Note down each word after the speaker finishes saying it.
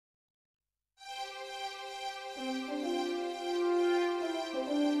Hello,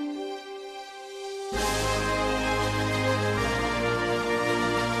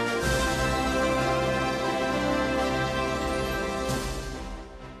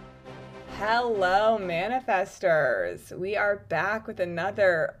 manifestors. We are back with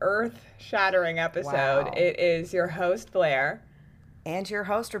another earth-shattering episode. Wow. It is your host, Blair. And your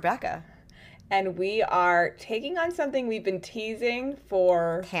host, Rebecca. And we are taking on something we've been teasing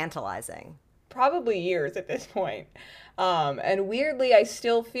for Tantalizing. probably years at this point. And weirdly, I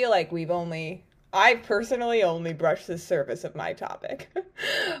still feel like I personally only brushed the surface of my topic.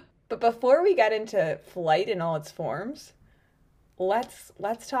 But before we get into flight in all its forms,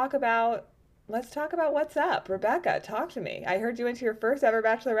 let's talk about what's up. Rebecca, talk to me. I heard you went to your first ever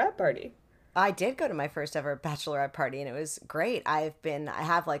bachelorette party. I did go to my first ever bachelorette party, and it was great. I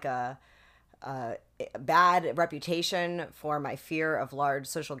have like a bad reputation for my fear of large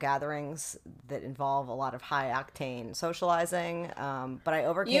social gatherings that involve a lot of high octane socializing. But I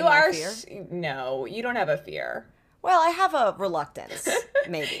overcame my fear. No, you don't have a fear. Well, I have a reluctance,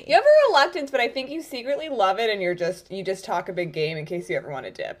 maybe. You have a reluctance, but I think you secretly love it, and you just talk a big game in case you ever want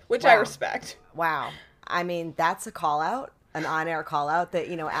to dip, which I respect. Wow. I mean, that's a call out, an on-air call out that,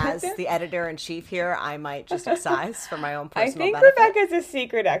 as the editor-in-chief here, I might just excise for my own personal benefit. Rebecca's a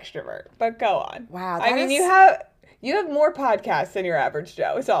secret extrovert, but go on. Wow. You have more podcasts than your average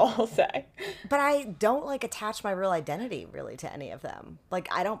Joe, is all I'll say. But I don't attach my real identity really to any of them.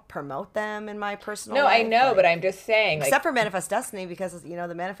 I don't promote them in my personal life. No, I know, but I'm just saying. Except for Manifest Destiny, because, the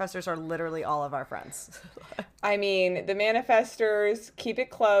manifestors are literally all of our friends. I mean, the manifestors keep it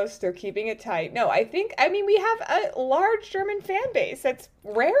close. They're keeping it tight. No, we have a large German fan base that's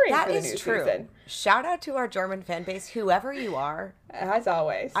raring for the new season. Shout out to our German fan base, whoever you are. As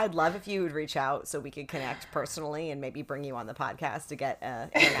always. I'd love if you would reach out so we could connect personally and maybe bring you on the podcast to get an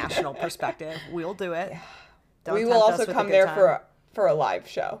international perspective. We'll do it. We will also come there for a live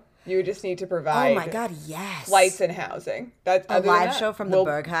show. You just need to provide. Oh my God, yes. Flights and housing. That's a live show from the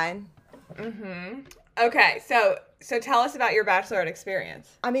Berghain. Mm-hmm. Okay, so tell us about your bachelorette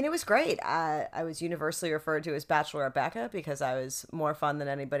experience. I mean, it was great. I was universally referred to as Bachelor Rebecca because I was more fun than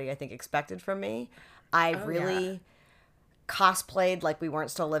anybody I think expected from me. I really cosplayed like we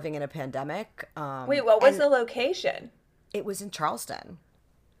weren't still living in a pandemic. Wait, what was the location? It was in Charleston.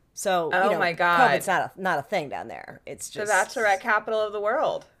 So, my God. COVID's not a thing down there. It's just the bachelorette capital of the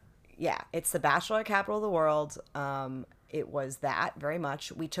world. Yeah, it's the bachelorette capital of the world. It was that very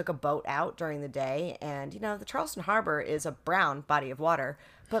much. We took a boat out during the day, and the Charleston Harbor is a brown body of water.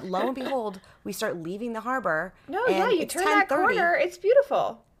 But lo and behold, we start leaving the harbor. No, you turn that corner. It's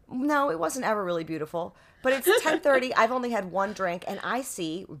beautiful. No, it wasn't ever really beautiful. But it's 10:30. I've only had one drink, and I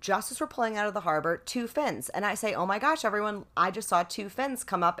see, just as we're pulling out of the harbor, 2 fins. And I say, oh my gosh, everyone, I just saw 2 fins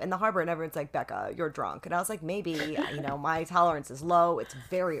come up in the harbor. And everyone's like, Becca, you're drunk. And I was like, maybe, my tolerance is low. It's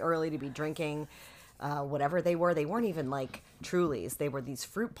very early to be drinking. Whatever they weren't even Trulies. They were these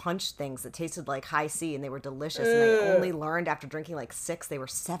fruit punch things that tasted like high C, and they were delicious. And I only learned after drinking 6, they were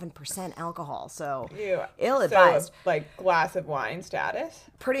 7% alcohol. So ill-advised. So, glass of wine status?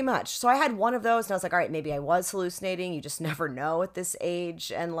 Pretty much. So I had one of those, and I was like, all right, maybe I was hallucinating. You just never know at this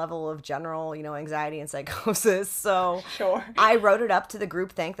age and level of general, anxiety and psychosis. So sure. I wrote it up to the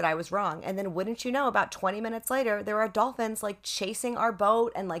group think that I was wrong. And then wouldn't you know, about 20 minutes later, there were dolphins chasing our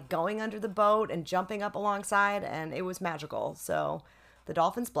boat and going under the boat and jumping up alongside, and it was magical. So the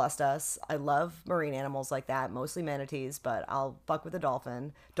dolphins blessed us. I love marine animals like that, mostly manatees, but I'll fuck with a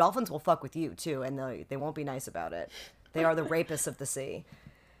dolphin. Dolphins will fuck with you too, and they won't be nice about it. They are the rapists of the sea.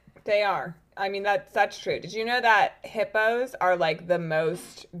 They are. I mean, that's true. Did you know that hippos are the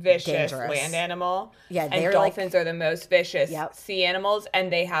most vicious land animal? Yeah, and dolphins are the most vicious sea animals,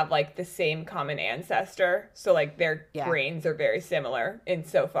 and they have the same common ancestor. So their brains are very similar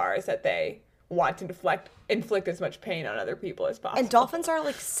insofar as that they want to inflict as much pain on other people as possible. And dolphins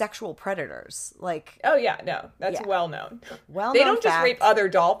are sexual predators. Oh yeah, no, that's well known. Well, they don't just rape other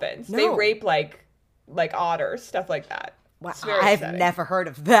dolphins. No. They rape like otters, stuff like that. Wow, I've never heard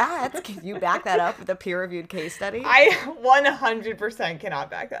of that. Can you back that up with a peer-reviewed case study? I 100%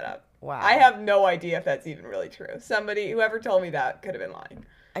 cannot back that up. Wow. I have no idea if that's even really true. Whoever told me that could have been lying.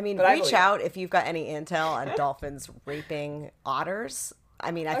 I mean, reach out if you've got any intel on dolphins raping otters. I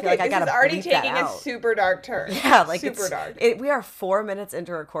mean, I feel like I gotta bleep that out. This is already taking a super dark turn. Yeah, super dark. We are 4 minutes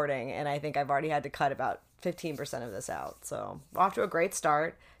into recording, and I think I've already had to cut about 15% of this out. So we're off to a great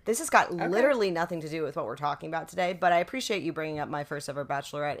start. This has got literally nothing to do with what we're talking about today, but I appreciate you bringing up my first ever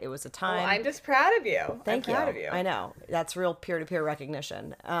Bachelorette. It was a time. Well, I'm just proud of you. Thank you. Proud of you. I know. That's real peer-to-peer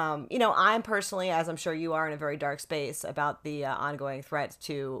recognition. I'm personally, as I'm sure you are, in a very dark space about the ongoing threat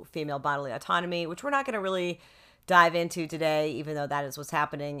to female bodily autonomy, which we're not going to really dive into today, even though that is what's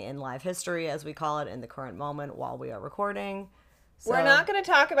happening in live history, as we call it, in the current moment while we are recording. So, we're not going to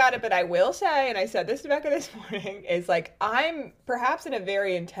talk about it, but I will say, and I said this to Becca this morning, is like, I'm perhaps in a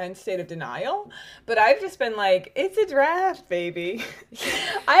very intense state of denial, but I've just been like, it's a draft, baby.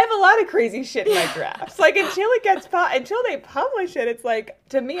 I have a lot of crazy shit in my drafts. Like, until they publish it, it's like,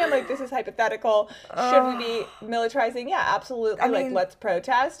 to me, I'm like, this is hypothetical. Should we be militarizing? Yeah, absolutely. Like, let's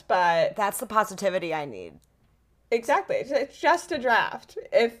protest, but that's the positivity I need. Exactly. It's just a draft.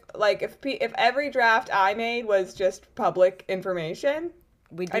 If every draft I made was just public information,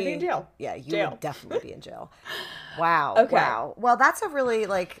 I'd be in jail. Yeah, you would definitely be in jail. Wow. Okay. Wow. Well, that's a really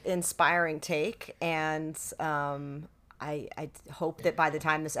inspiring take, and I hope that by the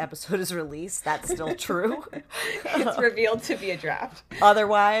time this episode is released, that's still true. It's revealed to be a draft.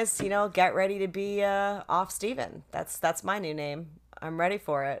 Otherwise, get ready to be off Steven. That's my new name. I'm ready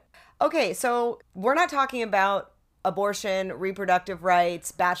for it. Okay, so we're not talking about abortion, reproductive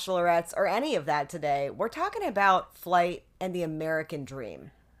rights, bachelorettes, or any of that today. We're talking about flight and the American dream.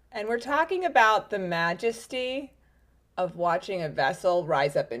 And we're talking about the majesty of watching a vessel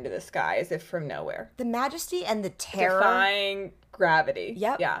rise up into the sky as if from nowhere. The majesty and the terror. Defying gravity.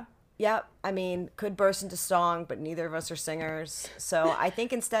 Yep. Yeah. Yep. I mean, could burst into song, but neither of us are singers. So I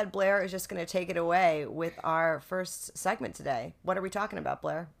think instead Blair is just going to take it away with our first segment today. What are we talking about,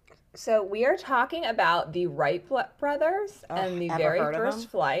 Blair? So we are talking about the Wright brothers and the very first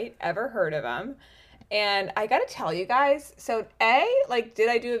flight. Ever heard of them? And I got to tell you guys, so did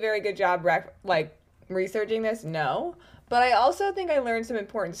I do a very good job researching this? No. But I also think I learned some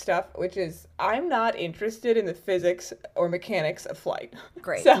important stuff, which is I'm not interested in the physics or mechanics of flight.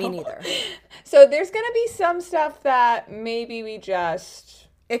 Great, me neither. So there's going to be some stuff that maybe we just...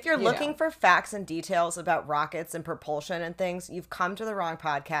 If you're looking for facts and details about rockets and propulsion and things, you've come to the wrong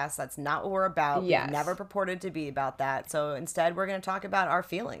podcast. That's not what we're about. Yes. We've never purported to be about that. So instead, we're going to talk about our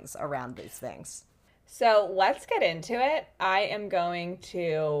feelings around these things. So let's get into it. I am going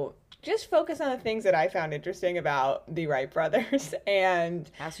to just focus on the things that I found interesting about the Wright brothers. And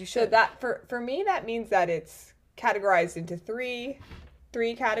as you should. So that for me, that means that it's categorized into three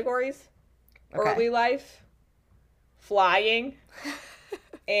categories. Okay. Early life, flying,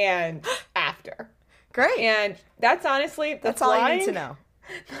 and after. Great. And that's honestly that's all I need to know.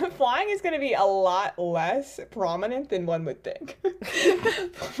 The flying is going to be a lot less prominent than one would think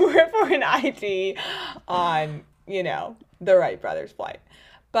for an ID on, the Wright brothers flight.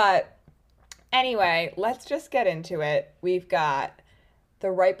 But anyway, let's just get into it. We've got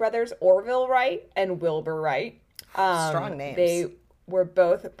the Wright brothers, Orville Wright and Wilbur Wright. Strong names. They were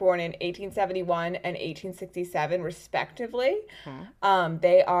both born in 1871 and 1867, respectively.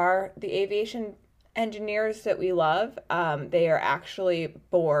 They are the aviation engineers that we love. They are actually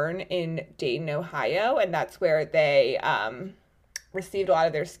born in Dayton, Ohio, and that's where they received a lot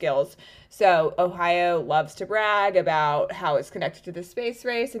of their skills. So Ohio loves to brag about how it's connected to the space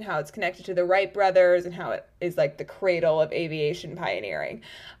race and how it's connected to the Wright brothers and how it is like the cradle of aviation pioneering.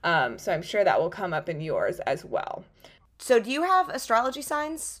 So I'm sure that will come up in yours as well. So do you have astrology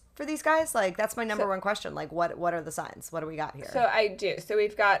signs for these guys? That's my number one question. What are the signs? What do we got here? So I do. So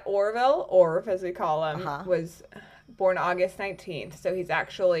we've got Orville, Orv as we call him, was born August 19th. So he's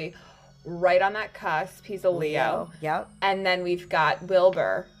actually right on that cusp. He's a Leo. Yep. And then we've got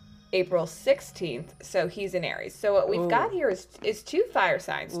Wilbur, April 16th. So he's an Aries. So what we've got here is two fire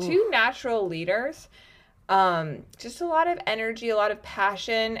signs, two natural leaders. Just a lot of energy, a lot of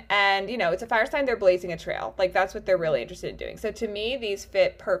passion, and it's a fire sign. They're blazing a trail. That's what they're really interested in doing. So to me, these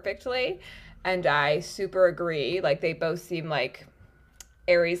fit perfectly, and I super agree. They both seem like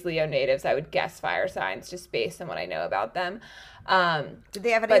Aries Leo natives. I would guess fire signs just based on what I know about them. Did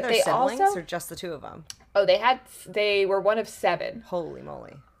they have any other siblings or just the two of them? Oh, they were one of 7. Holy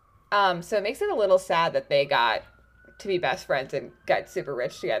moly. So it makes it a little sad that they got to be best friends and got super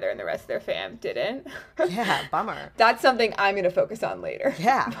rich together and the rest of their fam didn't. Yeah, bummer. That's something I'm going to focus on later.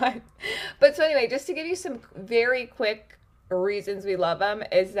 Yeah. But so anyway, just to give you some very quick reasons we love them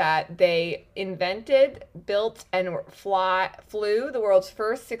is that they invented, built, and flew the world's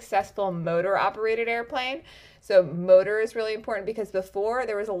first successful motor-operated airplane. So motor is really important because before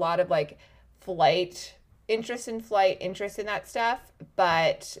there was a lot of interest in that stuff,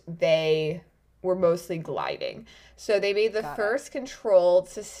 but they were mostly gliding. So they made the Got it. first controlled,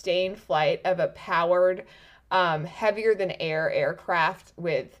 sustained flight of a powered, heavier than air aircraft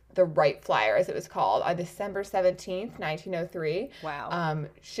with the Wright Flyer, as it was called, on December 17th, 1903. Wow.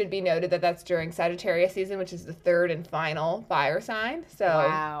 Should be noted that that's during Sagittarius season, which is the third and final fire sign. So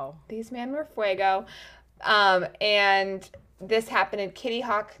Wow. these men were fuego. And this happened in Kitty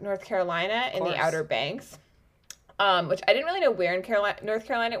Hawk, North Carolina, in the course. Outer Banks. Which I didn't really know where in North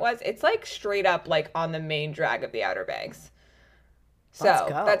Carolina it was. It's like straight up like on the main drag of the Outer Banks. So Let's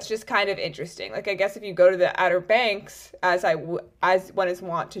go. that's just kind of interesting. Like, I guess if you go to the Outer Banks, as one is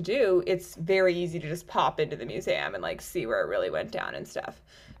wont to do, it's very easy to just pop into the museum and like see where it really went down and stuff.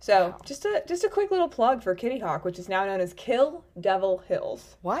 So just a quick little plug for Kitty Hawk, which is now known as Kill Devil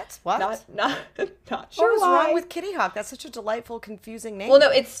Hills. What? Not sure What was why. wrong with Kitty Hawk? That's such a delightful, confusing name. Well, no,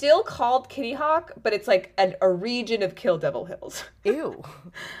 it's still called Kitty Hawk, but it's like a region of Kill Devil Hills. Ew.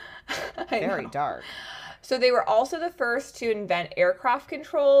 I Very know. dark. So they were also the first to invent aircraft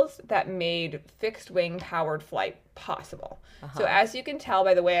controls that made fixed-wing powered flight possible. So as you can tell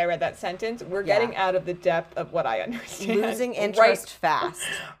by the way I read that sentence, we're getting out of the depth of what I understand. Losing interest fast.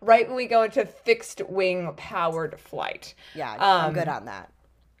 Right when we go into fixed-wing powered flight. Yeah, I'm good on that.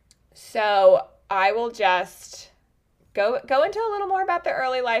 So I will just go into a little more about their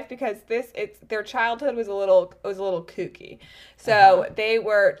early life, because their childhood was a little kooky. So they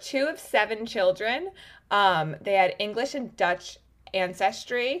were 2 of 7 children. They had English and Dutch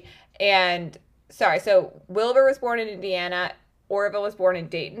ancestry, and so Wilbur was born in Indiana. Orville was born in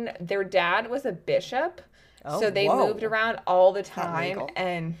Dayton. Their dad was a bishop, so they moved around all the time. legal?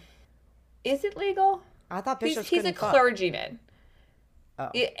 And is it legal? I thought bishops He's a couldn't fuck. clergyman. Oh.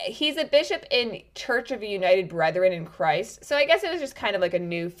 He's a bishop in Church of United Brethren in Christ. So I guess it was just kind of like a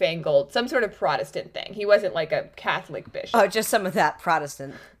newfangled, some sort of Protestant thing. He wasn't like a Catholic bishop. Oh, just some of that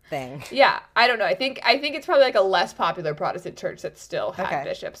Protestant thing. Yeah, I don't know. I think it's probably like a less popular Protestant church that still had Okay.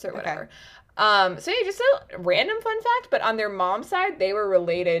 bishops or Okay. whatever. So yeah, just a random fun fact, but on their mom's side, they were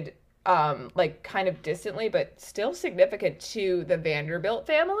related like kind of distantly, but still significant to the Vanderbilt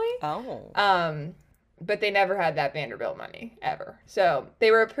family. Oh. But they never had that Vanderbilt money ever. So they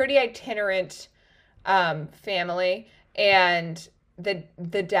were a pretty itinerant family, and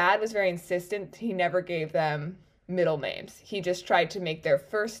the dad was very insistent. He never gave them middle names. He just tried to make their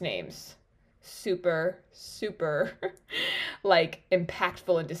first names super like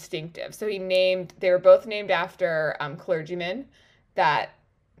impactful and distinctive. So they were both named after clergymen that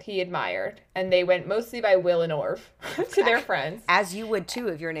he admired, and they went mostly by Will and Orv to their friends. As you would too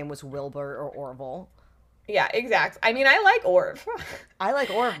if your name was Wilbur or Orville. Yeah, exact. I mean, I like Orv. I like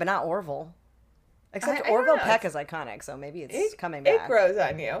Orv, but not Orville. Except I don't Orville know. Peck is iconic, so maybe it's coming back. It grows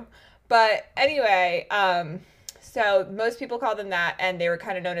on you. But anyway, so most people call them that, and they were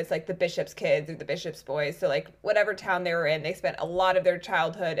kind of known as like the bishop's kids or the bishop's boys. So like whatever town they were in, they spent a lot of their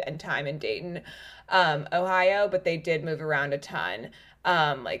childhood and time in Dayton, Ohio, but they did move around a ton.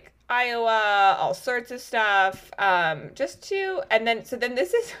 Like Iowa, all sorts of stuff. And then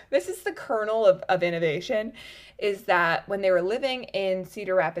this is the kernel of innovation, is that when they were living in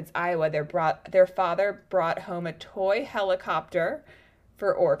Cedar Rapids, Iowa, their father brought home a toy helicopter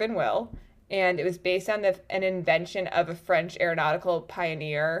for Orv and Will, and it was based on an invention of a French aeronautical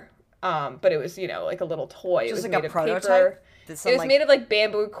pioneer. But it was, like a little toy. Just it was like made a of prototype? paper. Did It was made of like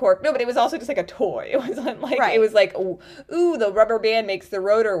bamboo cork. No, but it was also just like a toy. It wasn't like Right. It was like, ooh, the rubber band makes the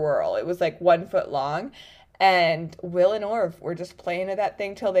rotor whirl. It was like 1 foot long, and Will and Orv were just playing with that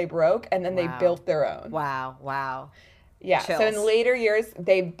thing till they broke, and then they Wow. built their own. Wow. Yeah. So in Chills. later years,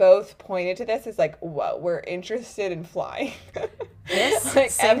 they both pointed to this as like, whoa, we're interested in flying. This Like,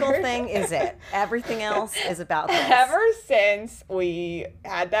 single ever- thing is it. Everything else is about this. Ever since we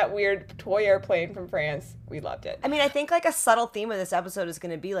had that weird toy airplane from France, we loved it. I mean, I think like a subtle theme of this episode is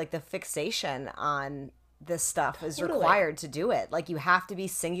going to be like the fixation on this stuff is Totally. required to do it. Like you have to be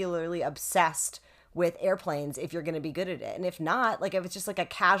singularly obsessed with airplanes if you're going to be good at it. And if not, like if it's just like a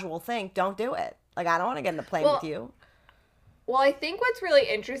casual thing, don't do it. Like I don't want to get in the plane with you. Well, I think what's really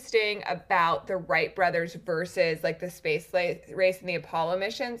interesting about the Wright brothers versus like the space race and the Apollo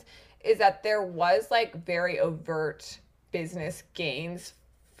missions is that there was like very overt business gains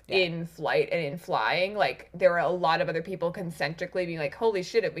in flight and in flying. Like there were a lot of other people concentrically being like, holy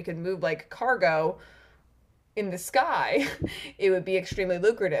shit, if we could move like cargo in the sky, it would be extremely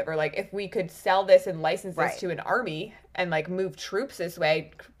lucrative. Or like if we could sell this and license this Right. to an army and like move troops this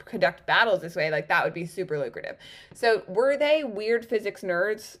way, conduct battles this way, like that would be super lucrative. So were they weird physics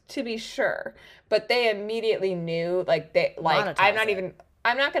nerds? To be sure, but they immediately knew I'm Monetize not it. even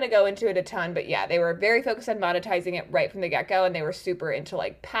I'm not going to go into it a ton, but yeah, they were very focused on monetizing it right from the get-go, and they were super into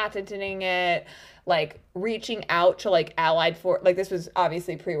like patenting it, like reaching out to like allied for like this was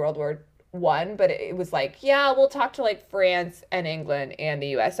obviously pre-World War One, but it was like, yeah, we'll talk to like France and England and the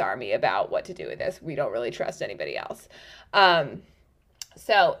US Army about what to do with this. We don't really trust anybody else.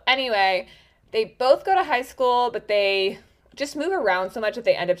 So anyway, they both go to high school, but they just move around so much that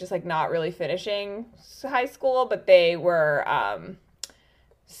they end up just like not really finishing high school, but they were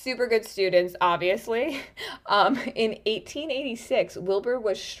super good students, obviously. In 1886, Wilbur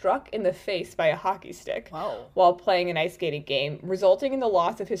was struck in the face by a hockey stick while playing an ice skating game, resulting in the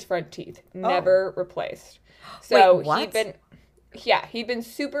loss of his front teeth, never replaced. So Wait, what? he'd been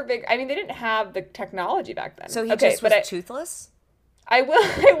super big. I mean, they didn't have the technology back then. So he just was toothless? I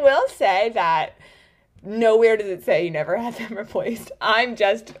will say that nowhere does it say he never had them replaced. I'm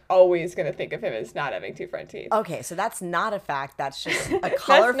just always going to think of him as not having two front teeth. Okay, so that's not a fact. That's just a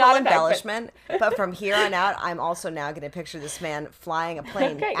colorful embellishment. But from here on out, I'm also now going to picture this man flying a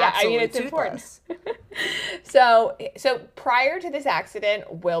plane absolutely toothless. So prior to this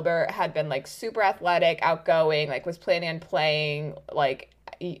accident, Wilbur had been like super athletic, outgoing, like was planning on playing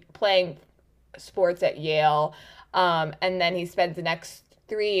sports at Yale. And then he spends the next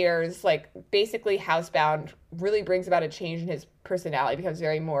 3 years, like basically housebound, really brings about a change in his personality, becomes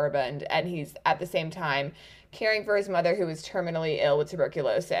very moribund, and he's at the same time caring for his mother who was terminally ill with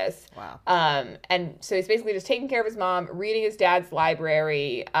tuberculosis. Wow. And so he's basically just taking care of his mom, reading his dad's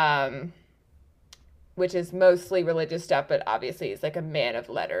library, which is mostly religious stuff, but obviously he's like a man of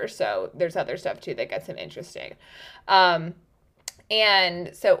letters, so there's other stuff too that gets him interesting. And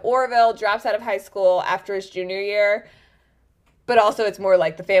so Orville drops out of high school after his junior year, but also it's more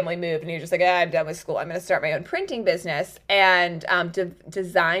like the family moved, and he's just like, I'm done with school. I'm going to start my own printing business, and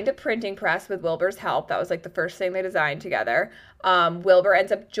designed a printing press with Wilbur's help. That was like the first thing they designed together. Wilbur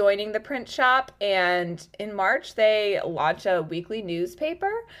ends up joining the print shop, and in March they launch a weekly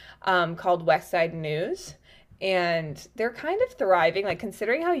newspaper called West Side News. And they're kind of thriving, like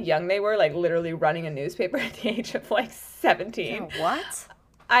considering how young they were, like literally running a newspaper at the age of like 17. Yeah, what?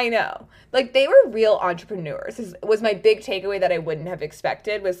 I know. Like they were real entrepreneurs. This was my big takeaway that I wouldn't have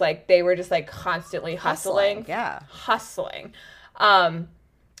expected, was like they were just like constantly hustling. Yeah. Hustling.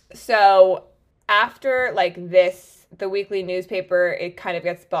 So after like this, the weekly newspaper, it kind of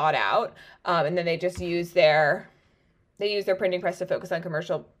gets bought out. And then they just use their printing press to focus on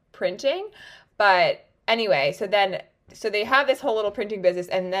commercial printing. But anyway, so they have this whole little printing business,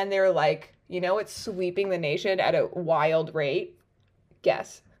 and then they're like, you know, it's sweeping the nation at a wild rate.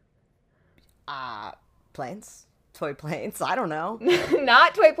 Guess. Planes? Toy planes? I don't know.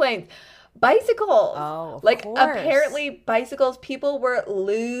 Not toy planes. Bicycles. Oh, of like course. Apparently bicycles, people were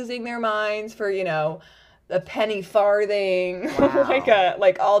losing their minds for, you know, a penny farthing, Wow.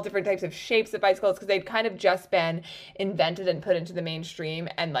 like all different types of shapes of bicycles, because they'd kind of just been invented and put into the mainstream,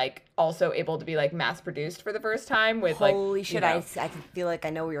 and like also able to be like mass produced for the first time with Holy shit, you know, I feel like I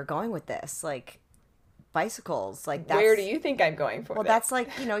know where you're going with this. Like bicycles, like that's, where do you think I'm going for? well, this? that's like,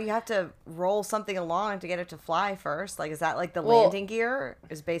 you know, you have to roll something along to get it to fly first. Like, is that like the landing gear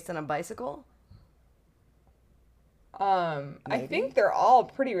is based on a bicycle? I think they're all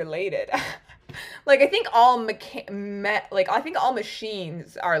pretty related. Like I think all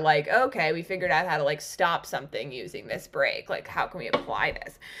machines are like, okay, we figured out how to like stop something using this brake. Like how can we apply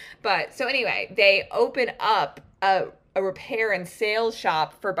this? But so anyway, they open up a repair and sales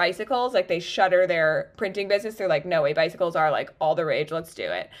shop for bicycles. Like they shutter their printing business. They're like, no way, bicycles are like all the rage. Let's do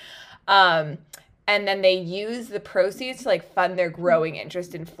it. And then they use the proceeds to like fund their growing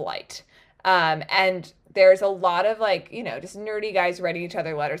interest in flight. And there's a lot of like, you know, just nerdy guys writing each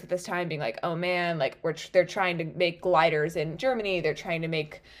other letters at this time being like, oh man, like they're trying to make gliders in Germany. They're trying to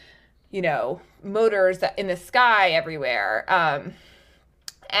make, you know, motors in the sky everywhere.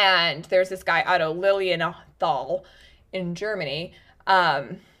 And there's this guy, Otto Lilienthal, in Germany.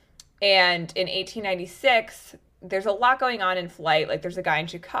 And in 1896, there's a lot going on in flight. Like there's a guy in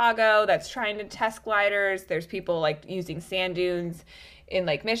Chicago that's trying to test gliders. There's people like using sand dunes in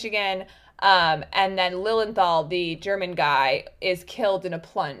Lake Michigan. And then Lilienthal, the German guy, is killed in a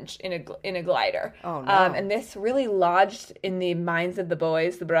plunge in a glider. Oh, no. And this really lodged in the minds of the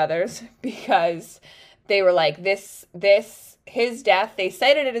boys, the brothers, because they were like, his death, they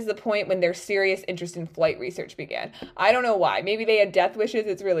cited it as the point when their serious interest in flight research began. I don't know why. Maybe they had death wishes.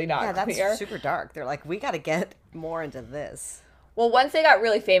 It's really not clear. Yeah, that's super dark. They're like, we got to get more into this. Well, once they got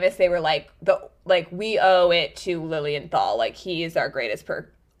really famous, they were like, we owe it to Lilienthal. Like, he is our greatest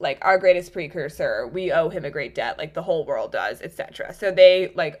precursor. We owe him a great debt. Like, the whole world does, etc. So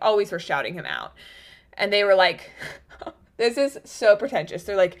they, like, always were shouting him out. And they were like, This is so pretentious.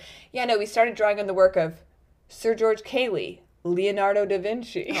 They're like, yeah, no, we started drawing on the work of Sir George Cayley, Leonardo da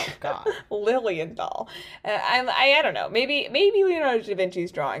Vinci, Oh, God. Lilienthal. I don't know. Maybe Leonardo da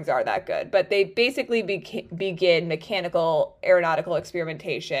Vinci's drawings are that good, but they basically begin mechanical aeronautical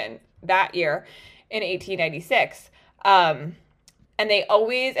experimentation that year in 1896. And they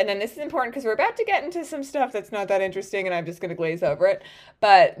always, and then this is important because we're about to get into some stuff that's not that interesting and I'm just going to glaze over it.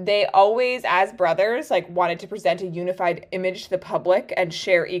 But they always, as brothers, like wanted to present a unified image to the public and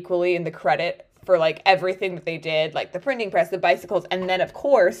share equally in the credit for like everything that they did, like the printing press, the bicycles, and then of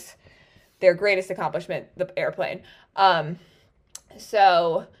course, their greatest accomplishment, the airplane.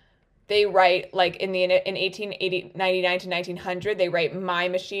 So they write like in 1899 to 1900, they write My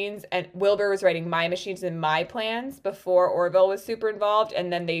Machines, and Wilbur was writing My Machines and My Plans before Orville was super involved,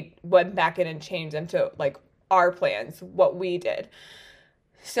 and then they went back in and changed them to like our plans, what we did.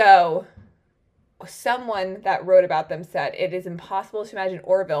 So someone that wrote about them said, it is impossible to imagine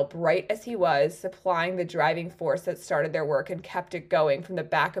Orville, bright as he was, supplying the driving force that started their work and kept it going from the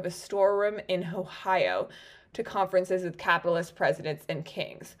back of a storeroom in Ohio to conferences with capitalist presidents and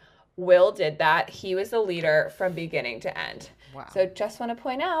kings. Will did that. He was the leader from beginning to end. Wow. So just want to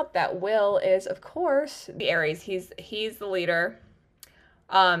point out that Will is, of course, the Aries. He's the leader.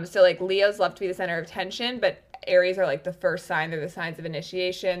 So like Leos love to be the center of attention, but Aries are like the first sign. They're the signs of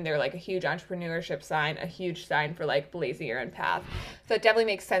initiation. They're like a huge entrepreneurship sign, a huge sign for like blazing your own path. So it definitely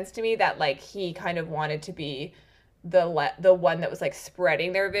makes sense to me that like he kind of wanted to be the one that was like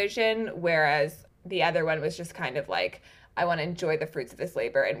spreading their vision, whereas the other one was just kind of like, I want to enjoy the fruits of this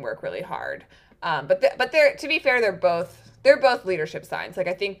labor and work really hard. But they're, to be fair, they're both leadership signs. Like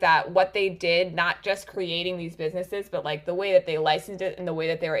I think that what they did, not just creating these businesses, but like the way that they licensed it and the way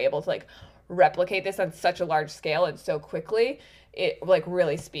that they were able to like replicate this on such a large scale and so quickly, it like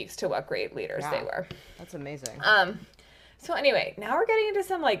really speaks to what great leaders they were. That's amazing. So anyway, now we're getting into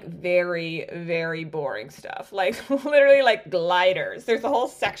some like very, very boring stuff. Like literally like gliders. There's a whole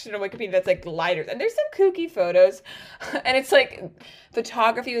section of Wikipedia that's like gliders. And there's some kooky photos. And it's like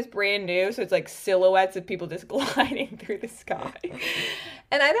photography was brand new. So it's like silhouettes of people just gliding through the sky.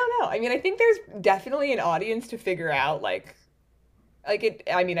 And I don't know. I mean, I think there's definitely an audience to figure out like it,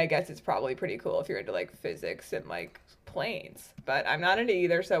 I mean, I guess it's probably pretty cool if you're into like physics and like planes, but I'm not into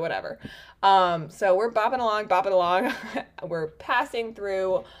either, so whatever. So we're bopping along. We're passing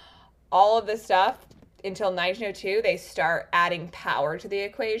through all of this stuff until 1902. They start adding power to the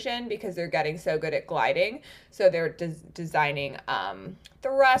equation because they're getting so good at gliding. So they're designing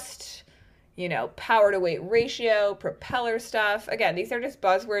thrust, power to weight ratio, propeller stuff. Again, these are just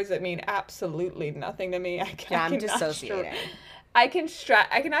buzzwords that mean absolutely nothing to me. I'm dissociating. I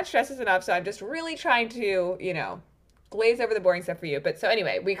cannot stress this enough, so I'm just really trying to, glaze over the boring stuff for you. But so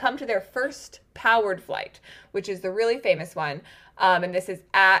anyway, we come to their first powered flight, which is the really famous one. And this is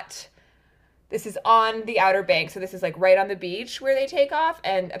on the Outer Banks. So this is like right on the beach where they take off.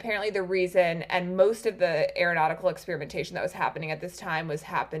 And apparently the reason, and most of the aeronautical experimentation that was happening at this time was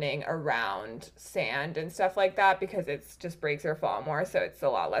happening around sand and stuff like that, because it's just breaks or fall more. So it's a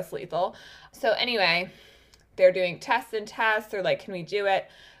lot less lethal. So anyway, they're doing tests. They're like, can we do it?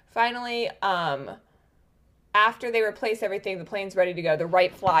 Finally, after they replace everything, the plane's ready to go. The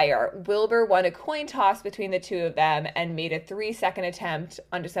Wright Flyer, Wilbur won a coin toss between the two of them and made a 3-second attempt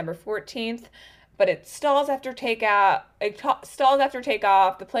on December 14th, but it stalls after takeoff.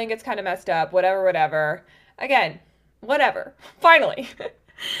 The plane gets kind of messed up, whatever. Again, whatever. Finally,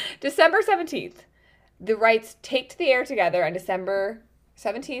 December 17th, the Wrights take to the air together on December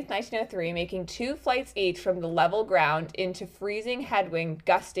 17th, 1903, making 2 flights each from the level ground into freezing headwind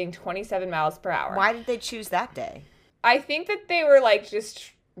gusting 27 miles per hour. Why did they choose that day? I think that they were like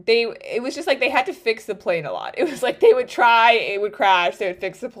it was just like they had to fix the plane a lot. It was like they would try, it would crash, they would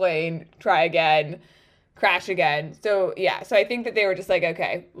fix the plane, try again, crash again. So yeah, so I think that they were just like,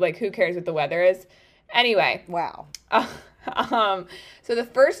 okay, like who cares what the weather is? Anyway. Wow. So the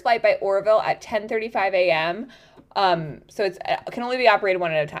first flight by Orville at 10:35 a.m. So it can only be operated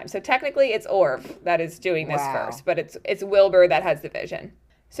one at a time. So technically it's Orv that is doing this first, but it's Wilbur that has the vision.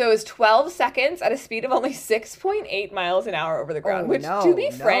 So it was 12 seconds at a speed of only 6.8 miles an hour over the ground, which to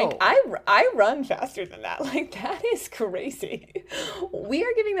be frank, I run faster than that. Like that is crazy. We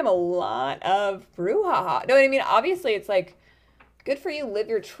are giving them a lot of brouhaha. No, I mean, obviously it's like, good for you, live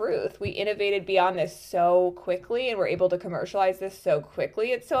your truth. We innovated beyond this so quickly and we're able to commercialize this so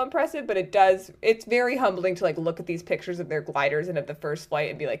quickly. It's so impressive, but it's very humbling to like look at these pictures of their gliders and of the first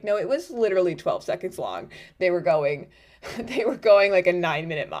flight and be like, no, it was literally 12 seconds long. They were going like a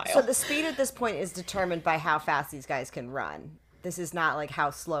 9-minute mile. So the speed at this point is determined by how fast these guys can run. This is not like how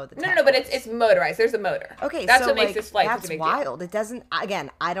slow the No, but it's motorized. There's a motor. Okay, that's so what makes like, this flight that's such a big wild. deal. It doesn't.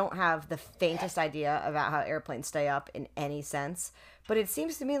 Again, I don't have the faintest idea about how airplanes stay up in any sense, but it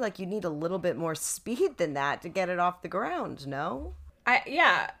seems to me like you need a little bit more speed than that to get it off the ground. No,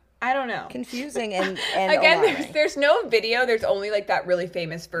 I don't know. Confusing and again, alarming. there's no video. There's only like that really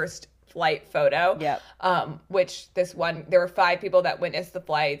famous first flight photo. Yep. Which there were 5 people that witnessed the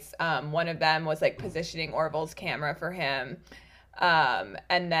flights. One of them was like positioning Orville's camera for him.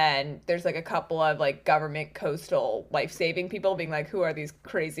 And then there's like a couple of like government coastal life-saving people being like, who are these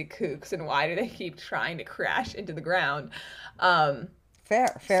crazy kooks and why do they keep trying to crash into the ground?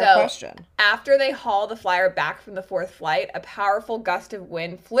 Fair So, question. After they haul the flyer back from the 4th flight, a powerful gust of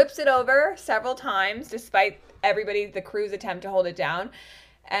wind flips it over several times, despite the crew's attempt to hold it down,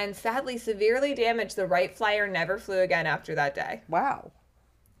 and sadly severely damaged the Wright flyer. Never flew again after that day. Wow.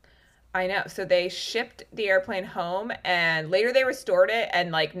 I know. So they shipped the airplane home, and later they restored it, and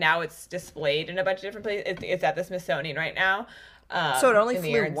like now it's displayed in a bunch of different places. It's at the Smithsonian right now. So it only in the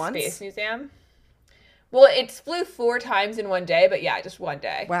flew Air and once? Space Museum. Well, it flew 4 times in one day, but yeah, just one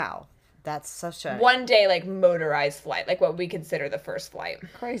day. Wow. That's such a One day, like motorized flight, like what we consider the first flight.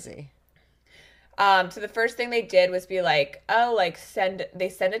 crazy. So the first thing they did was be like, send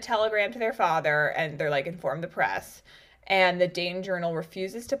a telegram to their father, and they're like, inform the press. And the Dane Journal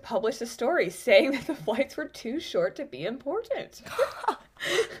refuses to publish the story, saying that the flights were too short to be important.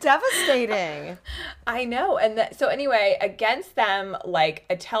 Devastating. I know. And so anyway, against them, like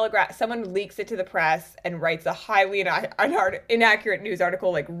a telegraph, someone leaks it to the press and writes a highly inaccurate news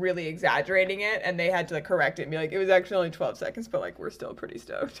article, like really exaggerating it. And they had to like correct it and be like, it was actually only 12 seconds, but like, we're still pretty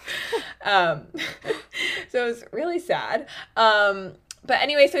stoked. So it was really sad. But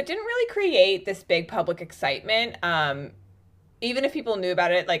anyway, so it didn't really create this big public excitement. Even if people knew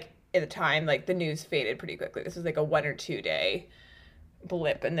about it, like at the time, like the news faded pretty quickly. This was like a 1 or 2 day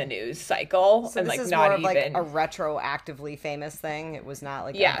blip in the news cycle. So and this like is not more of like even a retroactively famous thing. It was not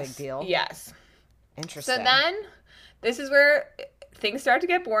like yes, a big deal. Yes. Interesting. So then this is where things start to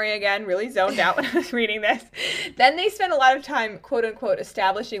get boring again, really zoned out when I was reading this. Then they spend a lot of time, quote unquote,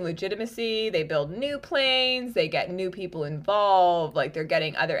 establishing legitimacy. They build new planes, they get new people involved, like they're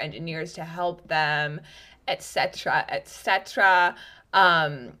getting other engineers to help them, etc., etc.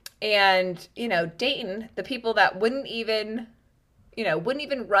 And, Dayton, the people that wouldn't even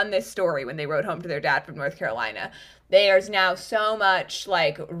run this story when they wrote home to their dad from North Carolina. There's now so much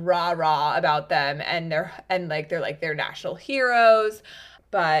like rah-rah about them, and they're national heroes.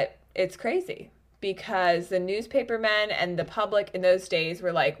 But it's crazy because the newspapermen and the public in those days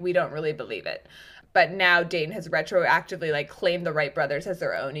were like, we don't really believe it. But now Dayton has retroactively like claimed the Wright brothers as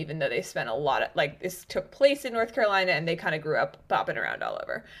their own, even though they spent a lot of like this took place in North Carolina and they kind of grew up bopping around all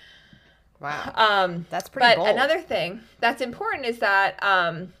over. Wow. That's pretty bold. But another thing that's important is that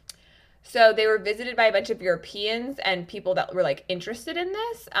so they were visited by a bunch of Europeans and people that were like interested in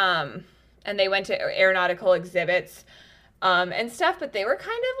this. And they went to aeronautical exhibits and stuff, but they were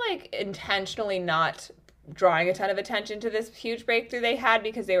kind of like intentionally not drawing a ton of attention to this huge breakthrough they had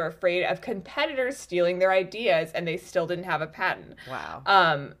because they were afraid of competitors stealing their ideas, and they still didn't have a patent.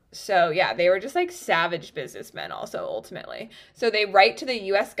 Wow. So yeah, they were just like savage businessmen also ultimately. So they write to the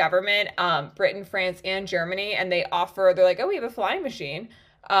US government, Britain, France, and Germany, and they're like, oh, we have a flying machine.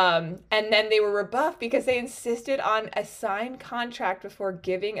 And then they were rebuffed because they insisted on a signed contract before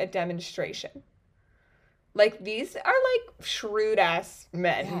giving a demonstration. Like, these are, like, shrewd-ass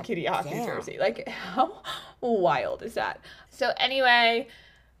men in Kitty Hawk, New Jersey. Like, how wild is that? So, anyway,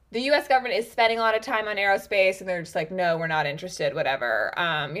 the U.S. government is spending a lot of time on aerospace, and they're just like, no, we're not interested, whatever.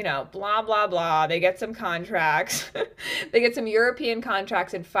 Blah, blah, blah. They get some contracts. They get some European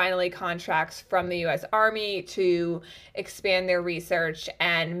contracts and finally contracts from the U.S. Army to expand their research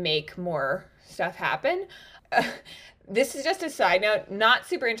and make more stuff happen. This is just a side note, not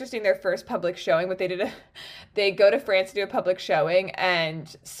super interesting, their first public showing, but they go to France to do a public showing,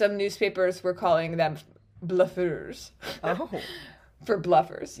 and some newspapers were calling them bluffers. Oh. For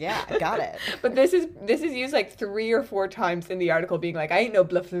bluffers. Yeah, got it. But this is used like 3 or 4 times in the article being like, I ain't no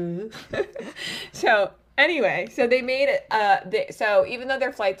bluffer. So anyway, so they made it, so even though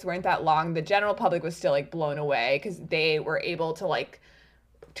their flights weren't that long, the general public was still like blown away because they were able to like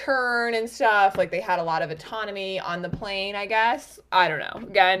turn and stuff. Like they had a lot of autonomy on the plane, I guess. I don't know.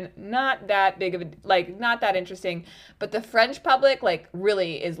 Again, not that big of a, like not that interesting, but the French public like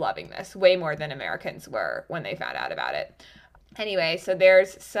really is loving this way more than Americans were when they found out about it. Anyway, so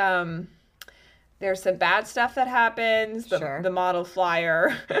there's some bad stuff that happens. The model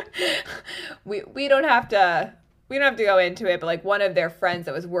flyer. We don't have to we don't have to go into it, but like one of their friends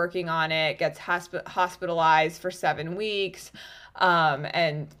that was working on it gets hospitalized for 7 weeks,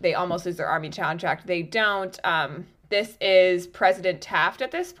 and they almost lose their Army contract. They don't. This is President Taft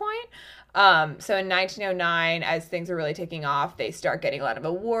at this point. So in 1909, as things are really taking off, they start getting a lot of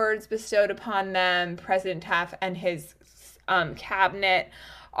awards bestowed upon them. President Taft and his cabinet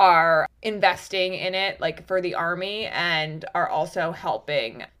are investing in it, like for the Army, and are also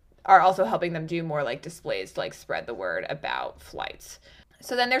helping them do more like displays to like spread the word about flights.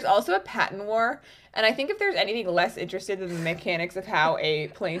 So then there's also a patent war. And I think if there's anything less interested in the mechanics of how a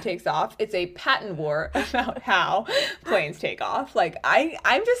plane takes off, it's a patent war about how planes take off. Like,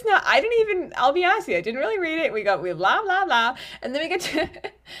 I'm just not, I didn't even, I'll be honest with you, I didn't really read it. We blah, blah, blah. And then we get to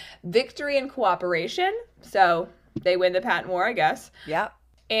victory and cooperation. So they win the patent war, I guess. Yep.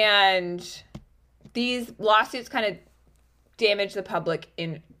 And these lawsuits kind of damage the public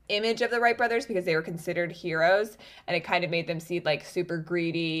image of the Wright brothers because they were considered heroes, and it kind of made them seem like super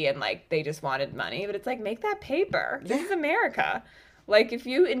greedy and like they just wanted money. But it's like, make that paper. This is America. Like, if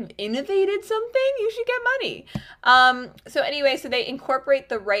you innovated something, you should get money. So anyway, so they incorporate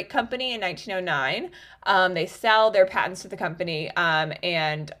the Wright Company in 1909. They sell their patents to the company,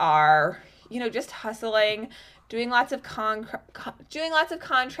 and are, just hustling, doing lots of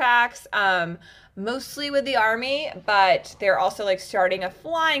contracts, mostly with the Army, but they're also like starting a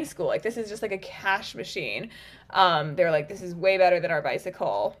flying school. Like, this is just like a cash machine. They're like, this is way better than our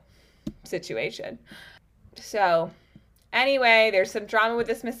bicycle situation. So anyway, there's some drama with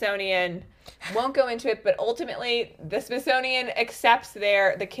the Smithsonian. Won't go into it, but ultimately the Smithsonian accepts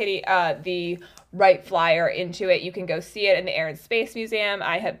the Wright Flyer into it. You can go see it in the Air and Space Museum.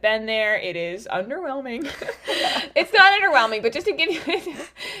 I have been there. It is underwhelming. It's not underwhelming, but just to give you,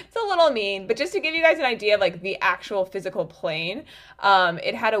 it's a little mean, but just to give you guys an idea of like the actual physical plane,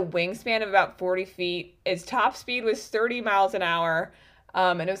 it had a wingspan of about 40 feet. Its top speed was 30 miles an hour,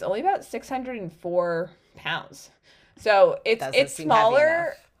 and it was only about 604 pounds. So it's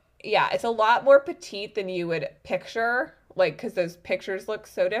smaller. Yeah, it's a lot more petite than you would picture, like, because those pictures look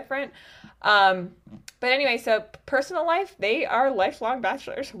so different. But anyway, so personal life, they are lifelong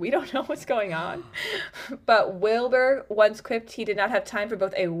bachelors. We don't know what's going on. But Wilbur once quipped he did not have time for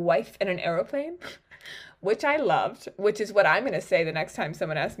both a wife and an aeroplane, which I loved, which is what I'm going to say the next time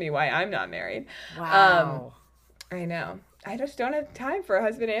someone asks me why I'm not married. Wow. I know. I just don't have time for a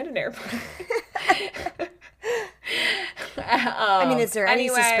husband and an airplane. I mean, is there any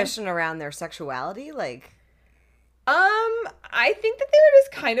suspicion around their sexuality? Like, I think that they were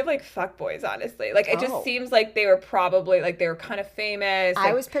just kind of like fuckboys, honestly. Like, it just seems like they were probably like, they were kind of famous.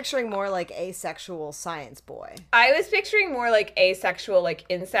 I was picturing more like asexual science boy. I was picturing more like asexual, like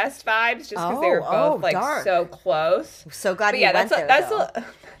incest vibes, just because they were both like dark. So close. So glad you went there.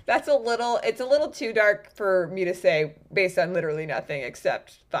 It's a little too dark for me to say based on literally nothing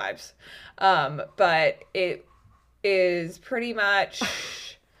except vibes. But it is pretty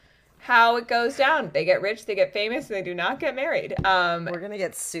much how it goes down. They get rich, they get famous, and they do not get married. We're gonna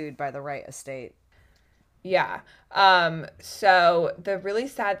get sued by the Wright estate. Yeah. So the really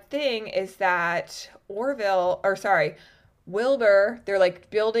sad thing is that Wilbur, they're like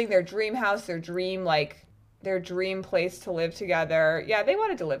building their dream house, their dream place to live together. Yeah, they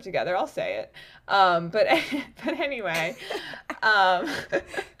wanted to live together, I'll say it. But anyway,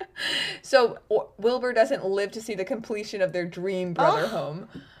 so Wilbur doesn't live to see the completion of their dream brother home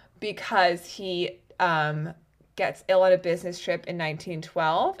because he gets ill on a business trip in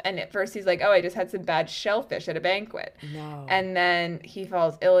 1912. And at first he's like, oh, I just had some bad shellfish at a banquet. No. And then he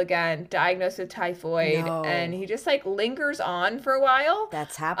falls ill again, diagnosed with typhoid, and he just like lingers on for a while.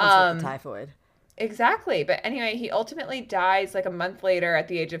 That's happens with the typhoid. Exactly. But anyway, he ultimately dies like a month later at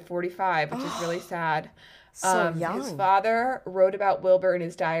the age of 45, which is really sad. So young. His father wrote about Wilbur in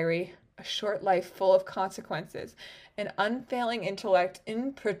his diary, a short life full of consequences, an unfailing intellect,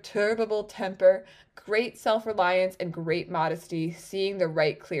 imperturbable temper, great self-reliance, and great modesty, seeing the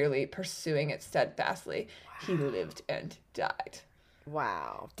right clearly, pursuing it steadfastly. Wow. He lived and died.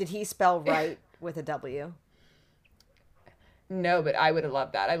 Wow. Did he spell right with a W? No, but I would have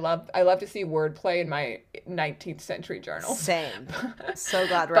loved that. I love to see wordplay in my 19th century journal. Same. So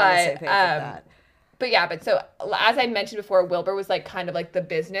glad we're on the same page with that. But so as I mentioned before, Wilbur was like kind of like the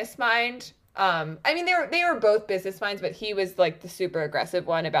business mind. I mean, they were both business minds, but he was like the super aggressive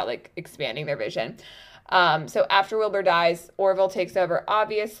one about like expanding their vision. So after Wilbur dies, Orville takes over.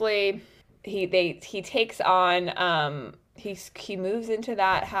 Obviously, he takes on. He moves into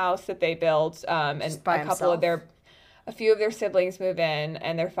that house that they built, and a few of their siblings move in,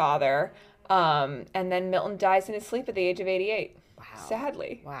 and their father. And then Milton dies in his sleep at the age of 88. Wow.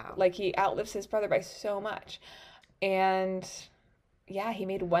 Sadly. Wow. Like, he outlives his brother by so much. And yeah, he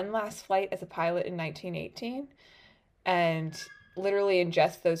made one last flight as a pilot in 1918. And literally in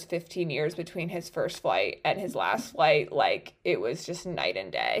just those 15 years between his first flight and his last flight, like it was just night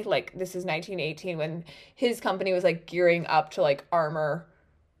and day. Like this is 1918 when his company was like gearing up to like armor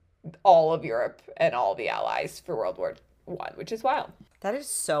all of Europe and all the allies for World War One, which is wild. That is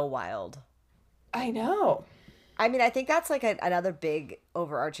so wild. I know. I mean, I think that's like another big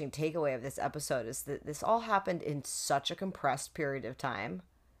overarching takeaway of this episode is that this all happened in such a compressed period of time.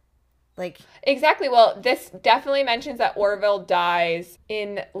 Like exactly. Well, this definitely mentions that Orville dies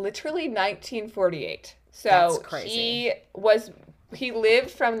in literally 1948. So that's crazy. he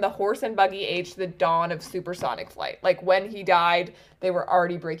lived from the horse and buggy age to the dawn of supersonic flight. Like when he died, they were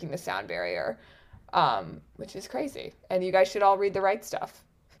already breaking the sound barrier, which is crazy. And you guys should all read the Wright stuff.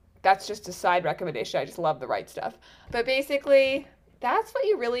 That's just a side recommendation. I just love the Wright stuff. But basically, that's what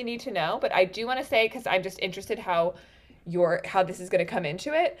you really need to know. But I do want to say, because I'm just interested how this is going to come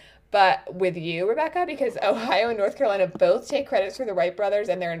into it. But with you, Rebecca, because Ohio and North Carolina both take credits for the Wright brothers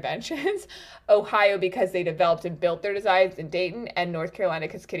and their inventions. Ohio because they developed and built their designs in Dayton, and North Carolina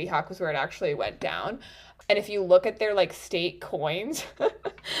because Kitty Hawk was where it actually went down. And if you look at their like state coins,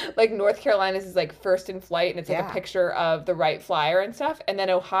 like North Carolina's is like first in flight and it's like a picture of the Wright Flyer and stuff. And then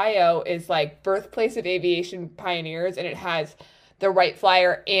Ohio is like birthplace of aviation pioneers and it has the Wright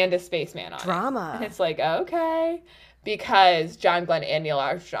Flyer and a spaceman on Drama. it. And it's like, okay, because John Glenn and Neil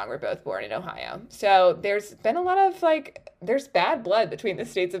Armstrong were both born in Ohio. So there's been a lot of there's bad blood between the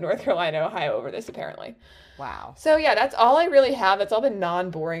states of North Carolina and Ohio over this apparently. Wow. So yeah, that's all I really have. That's all the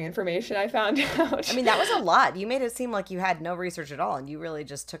non-boring information I found out. I mean, that was a lot. You made it seem like you had no research at all, and you really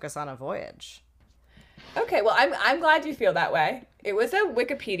just took us on a voyage. Okay, well, I'm glad you feel that way. It was a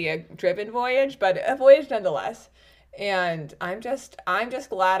Wikipedia-driven voyage, but a voyage nonetheless. And I'm just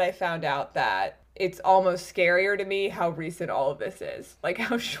glad I found out that it's almost scarier to me how recent all of this is. Like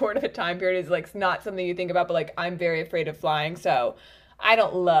how short of a time period is like not something you think about, but like I'm very afraid of flying, so I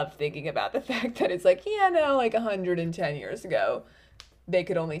don't love thinking about the fact that it's like, yeah, no, like 110 years ago, they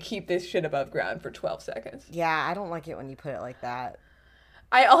could only keep this shit above ground for 12 seconds. Yeah, I don't like it when you put it like that.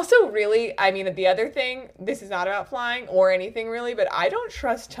 I also the other thing, this is not about flying or anything really, but I don't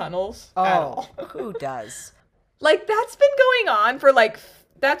trust tunnels at all. Who does? Like, that's been going on for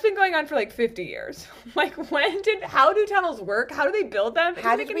 50 years. Like, how do tunnels work? How do they build them?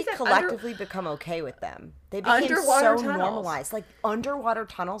 How did we collectively become okay with them? They became underwater so tunnels. Normalized. Like, underwater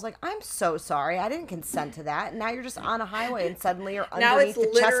tunnels. Like, I'm so sorry. I didn't consent to that. Now you're just on a highway and suddenly you're underneath the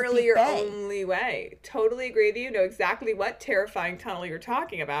Chesapeake Bay. Now it's literally your only way. Totally agree with you. Know exactly what terrifying tunnel you're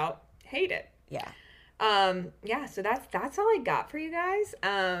talking about. Hate it. Yeah. Yeah, so that's all I got for you guys.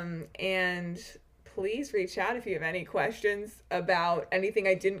 And please reach out if you have any questions about anything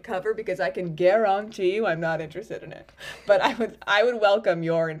I didn't cover, because I can guarantee you I'm not interested in it. But I would welcome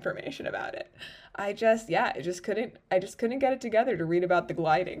your information about it. I just couldn't get it together to read about the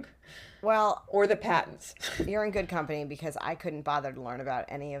gliding. Well, or the patents. You're in good company because I couldn't bother to learn about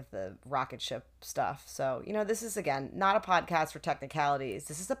any of the rocket ship stuff. So, this is, again, not a podcast for technicalities.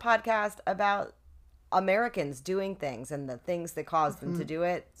 This is a podcast about Americans doing things and the things that cause them to do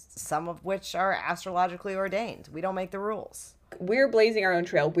it, some of which are astrologically ordained. We don't make the rules. We're blazing our own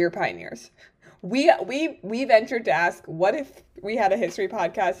trail. We're pioneers. We ventured to ask, what if we had a history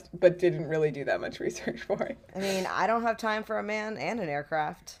podcast but didn't really do that much research for it? I mean, I don't have time for a man and an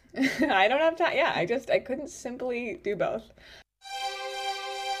aircraft. I don't have time. Yeah, I couldn't simply do both.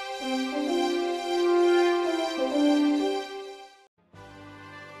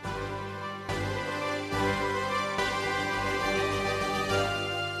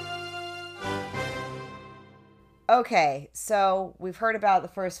 Okay, so we've heard about the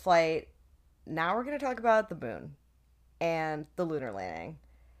first flight. Now we're going to talk about the moon and the lunar landing.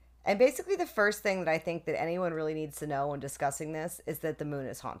 And basically the first thing that I think that anyone really needs to know when discussing this is that the moon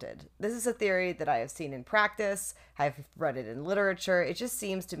is haunted. This is a theory that I have seen in practice. I've read it in literature. It just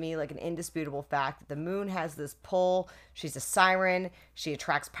seems to me like an indisputable fact that the moon has this pull. She's a siren. She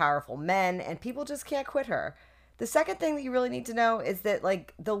attracts powerful men, and people just can't quit her. The second thing that you really need to know is that,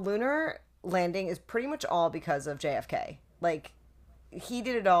 like, the lunar landing is pretty much all because of JFK. Like, he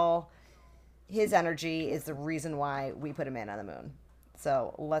did it all. His energy is the reason why we put a man on the moon.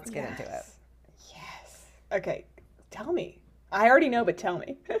 So let's get into it. Yes. Okay. Tell me. I already know, but tell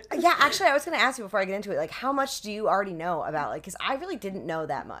me. Yeah, actually, I was going to ask you before I get into it, like, how much do you already know about, like, because I really didn't know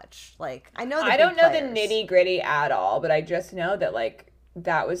that much. Like, I know the I don't know the nitty gritty at all, but I just know that, like,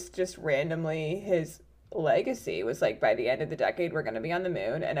 that was just randomly his legacy was like, by the end of the decade, we're going to be on the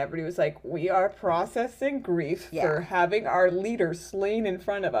moon. And everybody was like, we are processing grief for having our leader slain in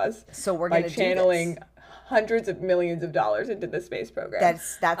front of us. So we're going to channeling hundreds of millions of dollars into the space program.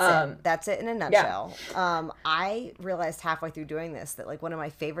 That's it. That's it in a nutshell. Yeah. I realized halfway through doing this that like one of my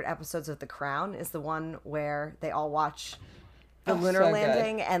favorite episodes of The Crown is the one where they all watch the lunar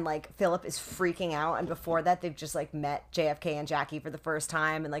landing and like Philip is freaking out, and before that they've just like met JFK and Jackie for the first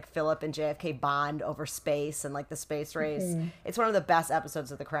time, and like Philip and JFK bond over space and like the space race. Mm-hmm. It's one of the best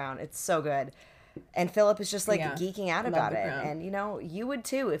episodes of The Crown. It's so good. And Philip is just like geeking out about it. And you know, you would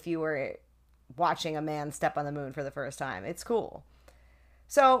too if you were watching a man step on the moon for the first time. It's cool.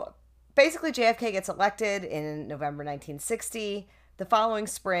 So basically JFK gets elected in November 1960. The following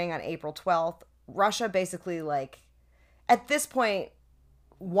spring, on April 12th, Russia basically like at this point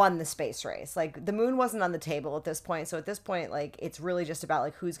won the space race. Like the moon wasn't on the table at this point. So at this point, like it's really just about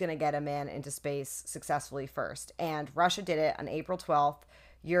like who's going to get a man into space successfully first. And Russia did it on April 12th.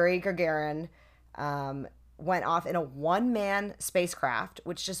 Yuri Gagarin went off in a one-man spacecraft,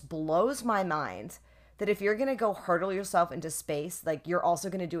 which just blows my mind that if you're going to go hurtle yourself into space, like you're also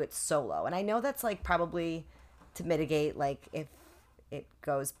going to do it solo. And I know that's like probably to mitigate like if it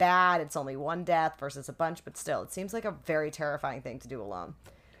goes bad, it's only one death versus a bunch, but still, it seems like a very terrifying thing to do alone.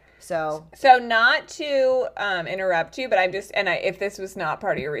 So not to interrupt you, but I'm just, if this was not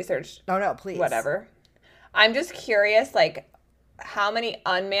part of your research, no, please, whatever. I'm just curious, like, how many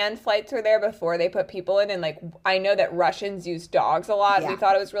unmanned flights were there before they put people in? And like, I know that Russians use dogs a lot. Yeah. We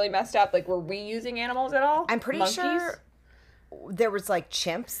thought it was really messed up. Like, were we using animals at all? I'm pretty sure there was like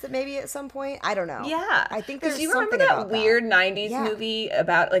chimps that maybe at some point. I don't know. Yeah. I think there's you something remember that weird 90s movie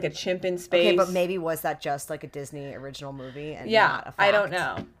about like a chimp in space? Okay, but maybe was that just like a Disney original movie and not a fact? I don't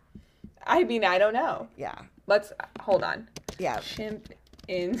know. I mean, I don't know. Yeah. Let's hold on. Yeah. Chimp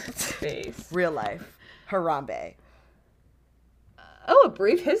in space. Real life. Harambe. Oh, a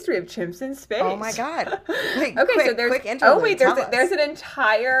brief history of chimps in space. Oh my God. Wait, okay, so there's there's an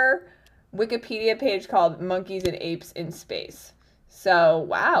entire Wikipedia page called Monkeys and Apes in Space. So,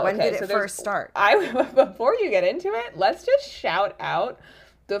 wow. When did it first start? Before you get into it, let's just shout out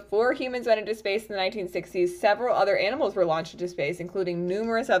before humans went into space in the 1960s, several other animals were launched into space, including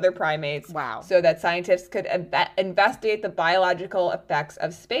numerous other primates. Wow. So that scientists could investigate the biological effects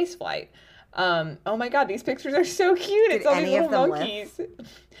of spaceflight. Oh my God, these pictures are so cute. It's all these little monkeys.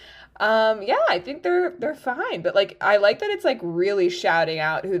 Yeah, I think they're fine. But like, I like that it's like really shouting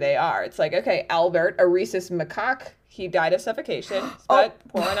out who they are. It's like, okay, Albert, a rhesus macaque. He died of suffocation. But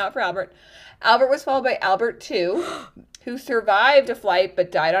pouring out for Albert. Albert was followed by Albert II, who survived a flight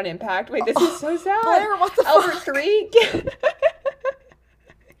but died on impact. Wait, this is so sad. Blair, what the Albert fuck? III.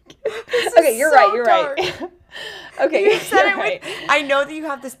 Okay, you're right. Okay, you said it right. I know that you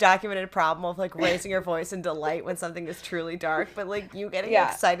have this documented problem of like raising your voice in delight when something is truly dark, but like you getting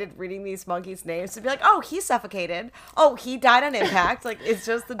excited reading these monkeys' names to be like, oh, he suffocated. Oh, he died on impact. Like it's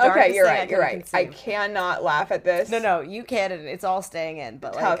just the darkest thing you're right. Conceive. I cannot laugh at this. No, you can't. It's all staying in.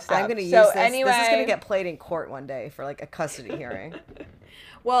 But like I'm going to use this. Anyway, this is going to get played in court one day for like a custody hearing.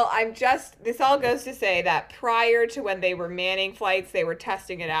 Well, this all goes to say that prior to when they were manning flights, they were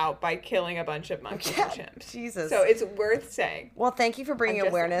testing it out by killing a bunch of monkeys and chimps. Jesus. So it's worth saying. Well, thank you for bringing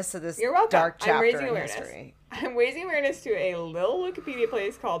awareness to this I'm dark chapter raising in awareness. history. I'm raising awareness to a little Wikipedia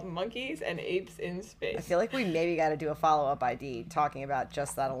place called Monkeys and Apes in Space. I feel like we maybe got to do a follow-up ID talking about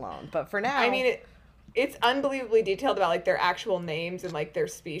just that alone. But for now... I mean, it's unbelievably detailed about like their actual names and like their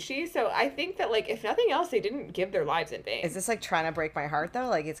species. So I think that like if nothing else, they didn't give their lives in vain. Is this like trying to break my heart though?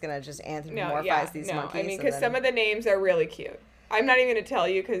 Like it's gonna just anthropomorphize these monkeys? I mean, because some of the names are really cute. I'm not even gonna tell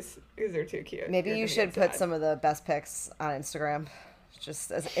you because they're too cute. Maybe you should put some of the best pics on Instagram,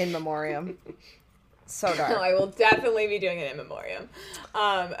 just as in memoriam. So dark. I will definitely be doing it in memoriam.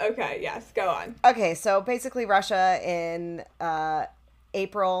 Okay, yes, go on. Okay, so basically Russia in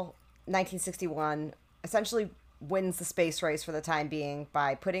April 1961 essentially wins the space race for the time being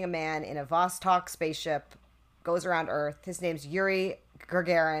by putting a man in a Vostok spaceship, goes around Earth. His name's Yuri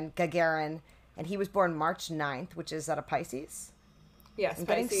Gagarin, and he was born March 9th, which is out of Pisces. Yes, I'm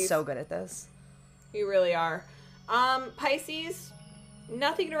Pisces. getting so good at this. You really are. Pisces,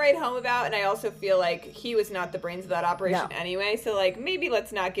 nothing to write home about, and I also feel like he was not the brains of that operation anyway, so like maybe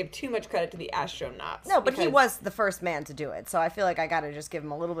let's not give too much credit to the astronauts. No, but he was the first man to do it, so I feel like I gotta just give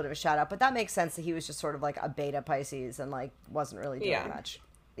him a little bit of a shout out, but that makes sense that he was just sort of like a beta Pisces and like wasn't really doing much.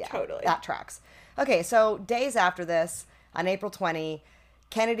 Yeah, totally. That tracks. Okay, so days after this, on April 20,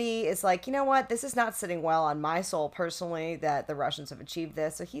 Kennedy is like, you know what, this is not sitting well on my soul personally that the Russians have achieved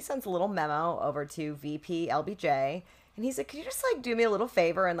this, so he sends a little memo over to VP LBJ. And he's like, could you just, like, do me a little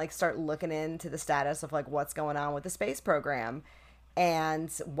favor and, like, start looking into the status of, like, what's going on with the space program? And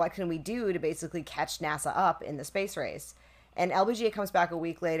what can we do to basically catch NASA up in the space race? And LBJ comes back a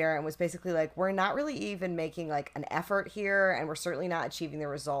week later and was basically like, we're not really even making like an effort here, and we're certainly not achieving the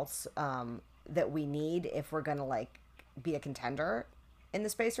results that we need if we're going to like be a contender in the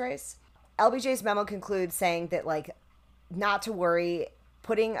space race. LBJ's memo concludes saying that like not to worry,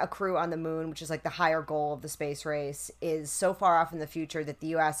 putting a crew on the moon, which is like the higher goal of the space race, is so far off in the future that the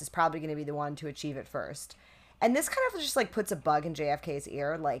US is probably going to be the one to achieve it first. And this kind of just like puts a bug in JFK's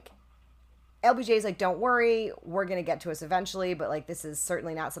ear. Like, LBJ's like, don't worry, we're going to get to us eventually, but like this is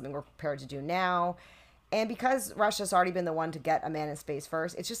certainly not something we're prepared to do now. And because Russia's already been the one to get a man in space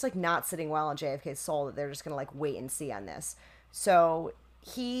first, it's just like not sitting well on JFK's soul that they're just going to like wait and see on this. So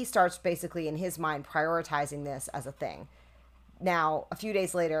he starts basically in his mind prioritizing this as a thing. Now, a few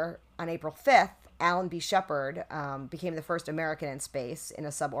days later, on April 5th, Alan B. Shepard became the first American in space in a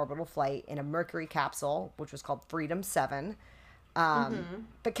suborbital flight in a Mercury capsule, which was called Freedom 7.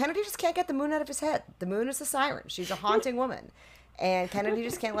 But Kennedy just can't get the moon out of his head. The moon is a siren. She's a haunting woman. And Kennedy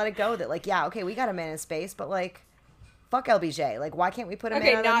just can't let it go that, like, yeah, okay, we got a man in space, but, like, fuck LBJ. Like, why can't we put a man on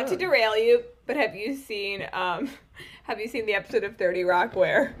the moon? Okay, not to derail you, but have you seen the episode of 30 Rock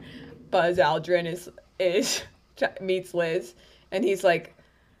where Buzz Aldrin meets Liz, and he's like,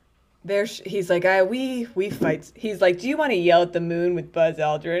 we fight. He's like, do you want to yell at the moon with Buzz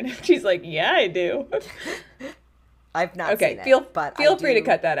Aldrin? She's like, yeah, I do. I've not seen it. Feel free to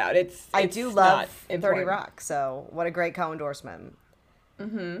cut that out. I do love 30 Rock, so what a great co-endorsement.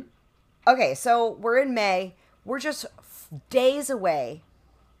 Mm-hmm. Okay, so we're in May. We're just days away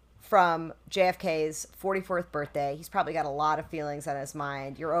from JFK's 44th birthday. He's probably got a lot of feelings on his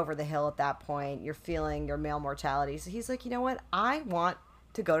mind. You're over the hill at that point. You're feeling your male mortality. So he's like, you know what? I want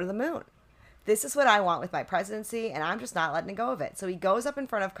to go to the moon. This is what I want with my presidency, and I'm just not letting go of it. So he goes up in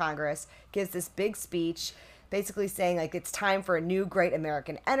front of Congress, gives this big speech, basically saying, like, it's time for a new great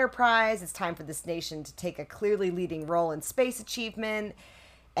American enterprise. It's time for this nation to take a clearly leading role in space achievement.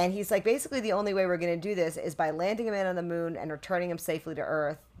 And he's like, basically, the only way we're going to do this is by landing a man on the moon and returning him safely to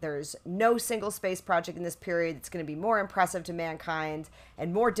Earth. There's no single space project in this period that's going to be more impressive to mankind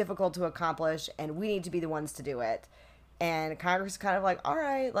and more difficult to accomplish, and we need to be the ones to do it. And Congress is kind of like, all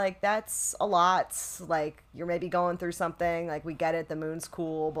right, like, that's a lot. Like, you're maybe going through something. Like, we get it. The moon's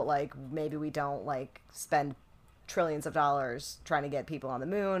cool, but, like, maybe we don't, like, spend trillions of dollars trying to get people on the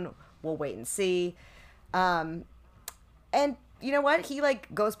moon. We'll wait and see. And you know what? He,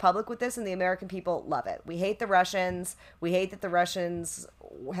 like, goes public with this, and the American people love it. We hate the Russians. We hate that the Russians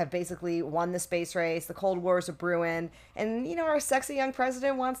have basically won the space race. The Cold War is a brewing. And, you know, our sexy young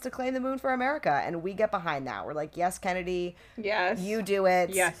president wants to claim the moon for America, and we get behind that. We're like, yes, Kennedy. Yes. You do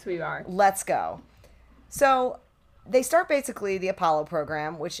it. Yes, we are. Let's go. So they start basically the Apollo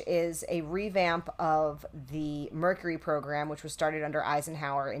program, which is a revamp of the Mercury program, which was started under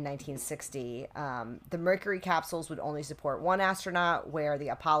Eisenhower in 1960. The Mercury capsules would only support one astronaut, where the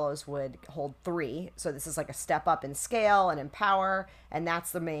Apollos would hold 3. So this is like a step up in scale and in power, and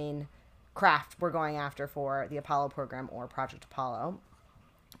that's the main craft we're going after for the Apollo program, or Project Apollo.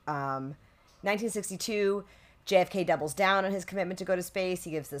 1962, JFK doubles down on his commitment to go to space.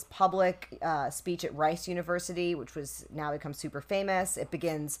 He gives this public speech at Rice University, which was now become super famous. It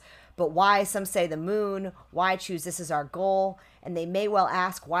begins, but why, some say, the moon? Why choose this as our goal? And they may well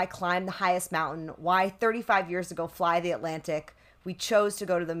ask, why climb the highest mountain? Why 35 years ago fly the Atlantic? We chose to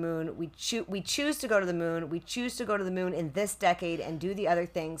go to the moon. We choose to go to the moon. We choose to go to the moon in this decade and do the other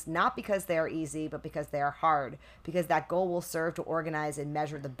things, not because they are easy, but because they are hard. Because that goal will serve to organize and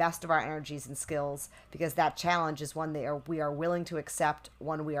measure the best of our energies and skills. Because that challenge is one that we are willing to accept,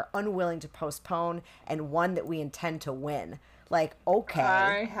 one we are unwilling to postpone, and one that we intend to win. Like, okay.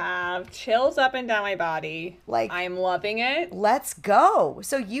 I have chills up and down my body. Like, I'm loving it. Let's go.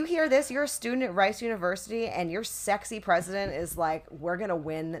 So you hear this, you're a student at Rice University, and your sexy president is like, we're going to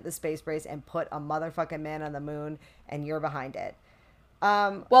win the space race and put a motherfucking man on the moon, and you're behind it.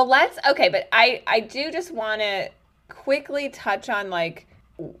 Well, but I do just want to quickly touch on, like,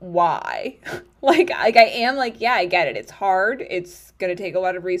 why. like I am like, yeah, I get it. It's hard. It's going to take a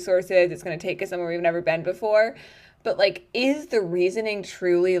lot of resources. It's going to take us somewhere we've never been before. But, like, is the reasoning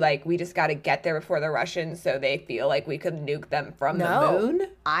truly, like, we just got to get there before the Russians so they feel like we could nuke them from the moon?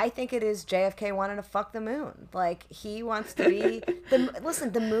 I think it is JFK wanting to fuck the moon. Like, he wants to be...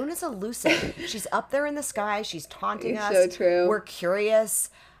 Listen, the moon is elusive. She's up there in the sky. She's taunting us. So true. We're curious.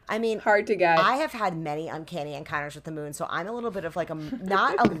 I mean, hard to get. I have had many uncanny encounters with the moon, so I'm a little bit of like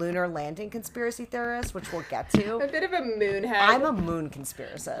not a lunar landing conspiracy theorist, which we'll get to. A bit of a moon head. I'm a moon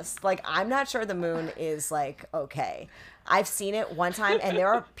conspiracist. Like, I'm not sure the moon is like okay. I've seen it one time, and there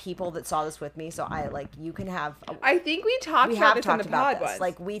are people that saw this with me. So I like you can have. I think we talked about this on the pod once.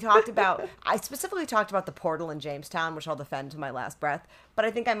 Like we talked about. I specifically talked about the portal in Jamestown, which I'll defend to my last breath. But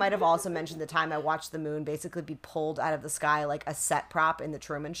I think I might have also mentioned the time I watched the moon basically be pulled out of the sky like a set prop in the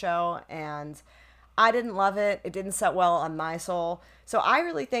Truman Show, and I didn't love it. It didn't set well on my soul. So I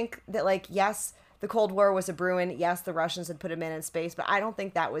really think that, like, yes, the Cold War was a brewing. Yes, the Russians had put a man in space, but I don't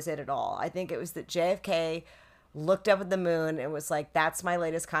think that was it at all. I think it was that JFK looked up at the moon and was like, that's my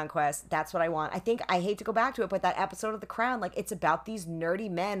latest conquest. That's what I want. I think, I hate to go back to it, but that episode of The Crown, like, it's about these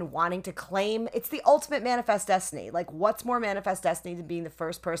nerdy men wanting to claim, it's the ultimate manifest destiny. Like, what's more manifest destiny than being the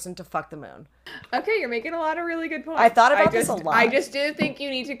first person to fuck the moon? Okay, you're making a lot of really good points. I thought about this a lot. I just do think you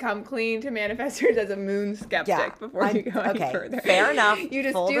need to come clean to manifestors as a moon skeptic before you go any further. Fair enough. You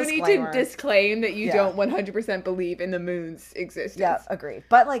just do need to disclaim that you don't 100% believe in the moon's existence. Yeah, agree.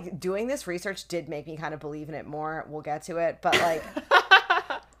 But, like, doing this research did make me kind of believe in it more. We'll get to it. But, like,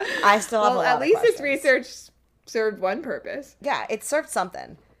 I still have a lot of questions. At least this research served one purpose. Yeah, it served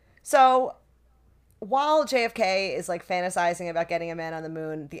something. So while JFK is like fantasizing about getting a man on the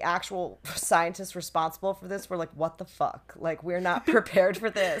moon, the actual scientists responsible for this were like, what the fuck? Like, we're not prepared for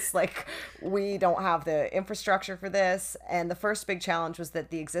this. Like, we don't have the infrastructure for this. And the first big challenge was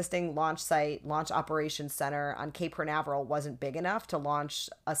that the existing launch site, Launch Operations Center on Cape Canaveral wasn't big enough to launch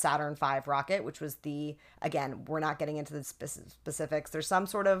a Saturn V rocket, which was again, we're not getting into the specifics. There's some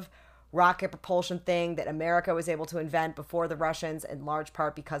sort of rocket propulsion thing that America was able to invent before the Russians, in large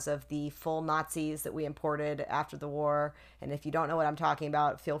part because of the full Nazis that we imported after the war. And if you don't know what I'm talking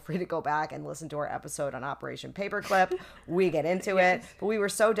about, feel free to go back and listen to our episode on Operation Paperclip. We get into it. But we were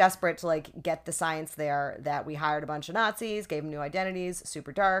so desperate to like get the science there that we hired a bunch of Nazis, gave them new identities,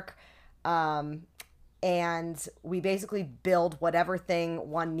 super dark. And we basically build whatever thing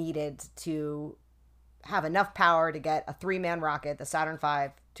one needed to have enough power to get a 3-man rocket, the Saturn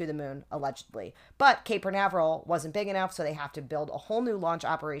V, to the moon, allegedly. But Cape Canaveral wasn't big enough, so they have to build a whole new launch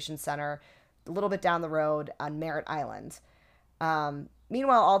operations center a little bit down the road on Merritt Island.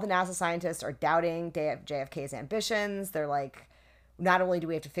 Meanwhile, all the NASA scientists are doubting JFK's ambitions. They're like, not only do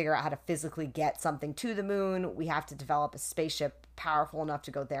we have to figure out how to physically get something to the moon, we have to develop a spaceship powerful enough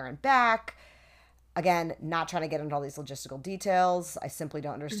to go there and back. Again, not trying to get into all these logistical details. I simply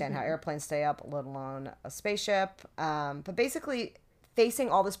don't understand how airplanes stay up, let alone a spaceship. But basically, facing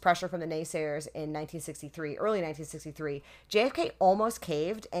all this pressure from the naysayers in early 1963, JFK almost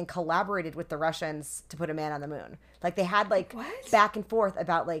caved and collaborated with the Russians to put a man on the moon. Like, they had, like, back and forth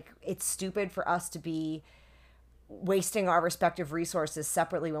about, like, it's stupid for us to be wasting our respective resources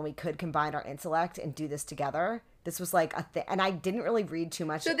separately when we could combine our intellect and do this together. This was like a thing, and I didn't really read too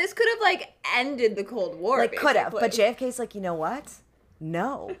much. So this could have like ended the Cold War. Like, could have, but JFK's like, you know what?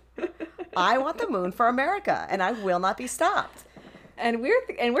 No, I want the moon for America, and I will not be stopped. And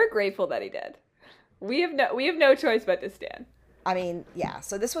we're grateful that he did. We have no choice but to stand. I mean, yeah.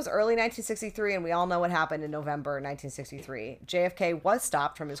 So this was early 1963, and we all know what happened in November 1963. JFK was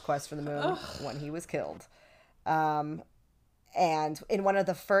stopped from his quest for the moon when he was killed. And in one of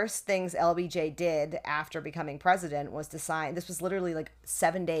the first things LBJ did after becoming president was to sign, this was literally like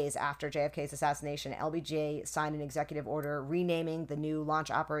 7 days after JFK's assassination, LBJ signed an executive order renaming the new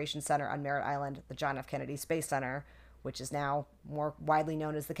Launch Operations Center on Merritt Island the John F. Kennedy Space Center, which is now more widely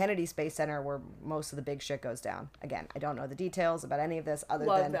known as the Kennedy Space Center, where most of the big shit goes down. Again, I don't know the details about any of this other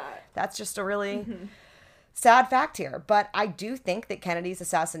than that's just a really sad fact here. But I do think that Kennedy's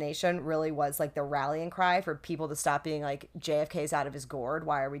assassination really was like the rallying cry for people to stop being like, JFK's out of his gourd,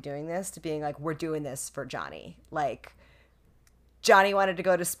 why are we doing this? To being like, we're doing this for Johnny. Like, Johnny wanted to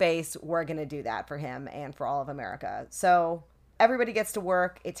go to space, we're going to do that for him and for all of America. So everybody gets to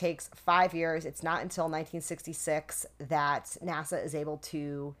work. It takes 5 years. It's not until 1966 that NASA is able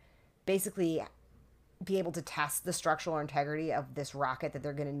to basically be able to test the structural integrity of this rocket that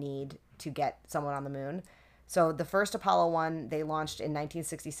they're going to need to get someone on the moon. So the first Apollo 1, they launched in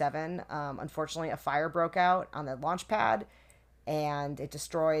 1967. Unfortunately, a fire broke out on the launch pad, and it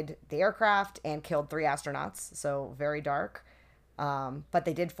destroyed the aircraft and killed 3 astronauts. So very dark. But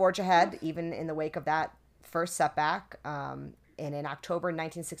they did forge ahead, even in the wake of that first setback. And in October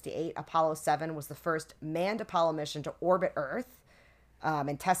 1968, Apollo 7 was the first manned Apollo mission to orbit Earth,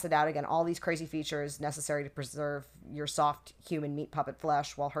 and tested out, again, all these crazy features necessary to preserve your soft human meat puppet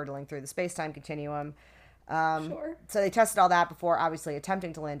flesh while hurtling through the space-time continuum. So they tested all that before obviously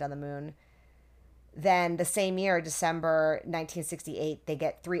attempting to land on the moon. Then the same year, December 1968, they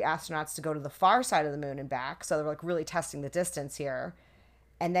get 3 astronauts to go to the far side of the moon and back. So they're like really testing the distance here.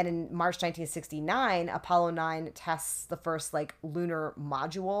 And then in March 1969, Apollo 9 tests the first like lunar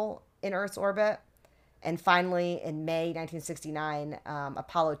module in Earth's orbit. And finally, in May 1969,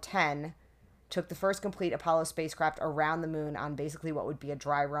 Apollo 10 took the first complete Apollo spacecraft around the moon on basically what would be a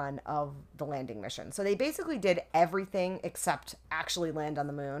dry run of the landing mission. So they basically did everything except actually land on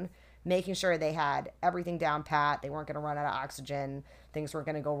the moon, making sure they had everything down pat. They weren't going to run out of oxygen. Things weren't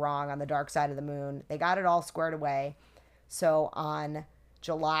going to go wrong on the dark side of the moon. They got it all squared away. So on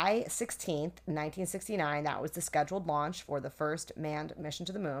July 16th, 1969, that was the scheduled launch for the first manned mission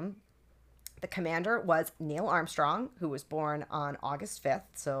to the moon. The commander was Neil Armstrong, who was born on August 5th,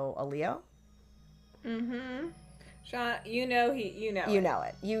 so a Leo. Mm-hmm. Sean, you know it.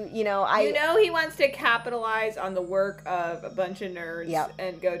 You know he wants to capitalize on the work of a bunch of nerds Yep.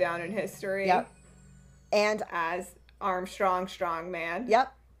 and go down in history. Yep. And as Armstrong strongman.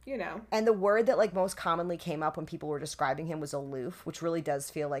 Yep. You know. And the word that like most commonly came up when people were describing him was aloof, which really does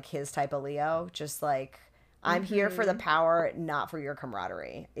feel like his type of Leo. Just like, I'm here for the power, not for your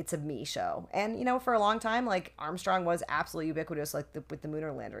camaraderie. It's a me show. And, you know, for a long time, like, Armstrong was absolutely ubiquitous, like, with the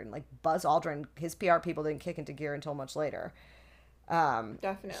lunar lander. And, like, Buzz Aldrin, his PR people didn't kick into gear until much later.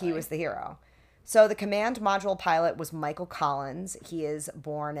 Definitely. He was the hero. So the command module pilot was Michael Collins. He is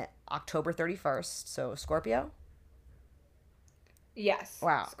born October 31st, so Scorpio? Yes.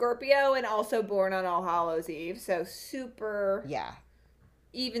 Wow. Scorpio, and also born on All Hallows Eve, so super... Yeah.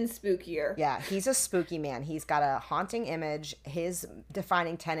 Even spookier. Yeah, he's a spooky man. He's got a haunting image. His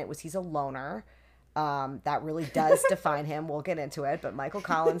defining tenet was he's a loner. That really does define him. We'll get into it. But Michael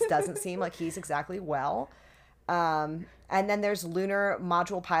Collins doesn't seem like he's exactly well. And then there's lunar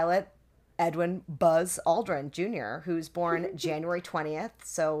module pilot Edwin Buzz Aldrin Jr., who's born January 20th.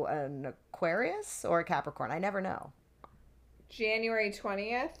 So an Aquarius or a Capricorn? I never know. January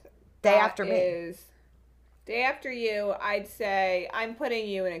 20th? Day after me. Day after you, I'd say I'm putting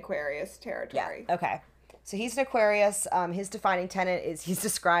you in Aquarius territory. Yeah, okay. So he's an Aquarius. His defining tenet is he's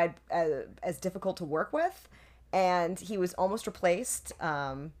described as difficult to work with, and he was almost replaced,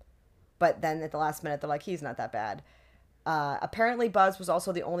 but then at the last minute, they're like, he's not that bad. Apparently, Buzz was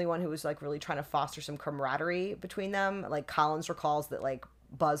also the only one who was, like, really trying to foster some camaraderie between them. Like, Collins recalls that, like,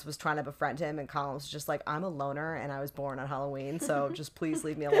 Buzz was trying to befriend him, and Collins was just like, I'm a loner, and I was born on Halloween, so just please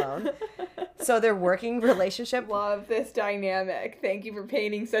leave me alone. So their working relationship... Love this dynamic. Thank you for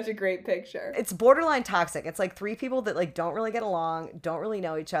painting such a great picture. It's borderline toxic. It's like three people that, like, don't really get along, don't really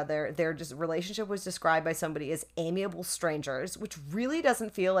know each other. Their just relationship was described by somebody as amiable strangers, which really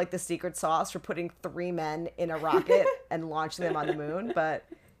doesn't feel like the secret sauce for putting three men in a rocket and launching them on the moon, but,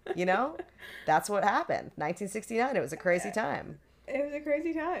 you know, that's what happened. 1969, it was a crazy time. It was a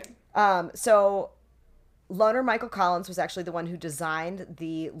crazy time. So loner Michael Collins was actually the one who designed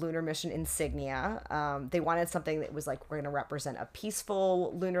the lunar mission insignia. They wanted something that was like, we're going to represent a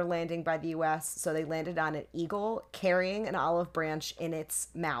peaceful lunar landing by the U.S. So they landed on an eagle carrying an olive branch in its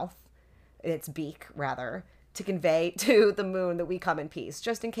mouth, in its beak, rather, to convey to the moon that we come in peace,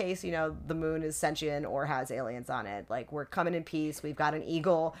 just in case, you know, the moon is sentient or has aliens on it. Like, we're coming in peace. We've got an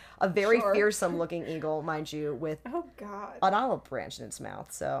eagle, a very fearsome looking eagle, mind you, with an olive branch in its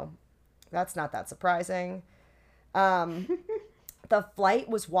mouth. So that's not that surprising. The flight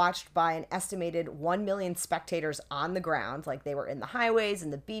was watched by an estimated 1 million spectators on the ground. Like, they were in the highways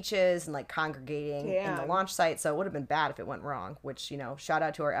and the beaches and, like, congregating in the launch site. So it would have been bad if it went wrong, which, you know, shout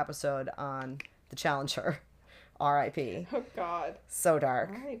out to our episode on the Challenger. R.I.P. Oh, God. So dark.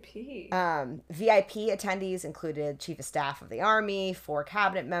 R.I.P. VIP attendees included Chief of Staff of the Army, 4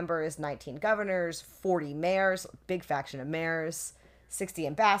 cabinet members, 19 governors, 40 mayors, big faction of mayors, 60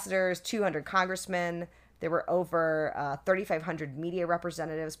 ambassadors, 200 congressmen. There were over 3,500 media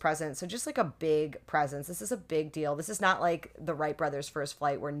representatives present. So just like a big presence. This is a big deal. This is not like the Wright brothers' first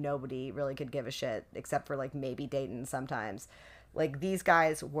flight where nobody really could give a shit except for like maybe Dayton sometimes. Like, these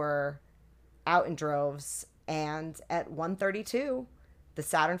guys were out in droves. And at 1:32, the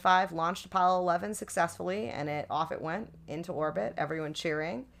Saturn V launched Apollo 11 successfully, and off it went into orbit, everyone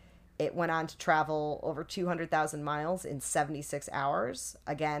cheering. It went on to travel over 200,000 miles in 76 hours.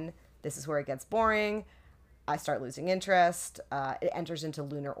 Again, this is where it gets boring. I start losing interest. It enters into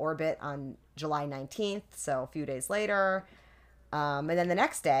lunar orbit on July 19th, so a few days later. And then the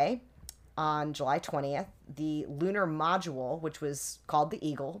next day, on July 20th, the lunar module, which was called the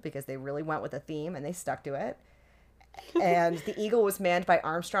Eagle because they really went with a theme and they stuck to it. And the Eagle was manned by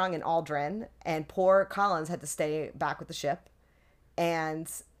Armstrong and Aldrin, and poor Collins had to stay back with the ship.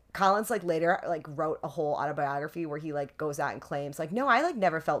 And Collins, like, later, like, wrote a whole autobiography where he, like, goes out and claims, like, no, I, like,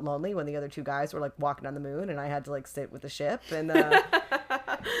 never felt lonely when the other two guys were, like, walking on the moon and I had to, like, sit with the ship. And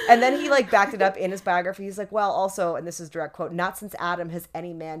And then he like backed it up in his biography. He's like, well, also, and this is direct quote, not since Adam has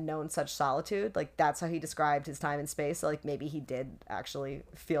any man known such solitude. Like that's how he described his time in space. So like maybe he did actually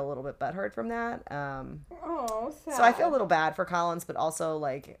feel a little bit butthurt from that. Oh, sad. So I feel a little bad for Collins, but also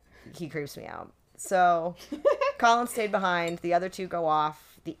like he creeps me out. So Collins stayed behind. The other two go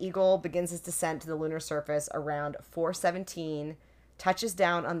off. The Eagle begins its descent to the lunar surface around 4:17, touches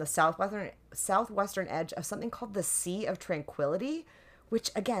down on the southwestern edge of something called the Sea of Tranquility,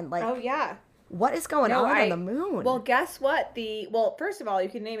 which again, like, oh yeah, what is going on the moon? Well, guess what? First of all, you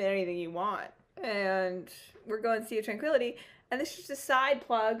can name it anything you want, and we're going Sea of Tranquility, and this is just a side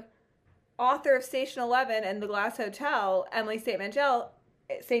plug. Author of Station 11 and The Glass Hotel, Emily St.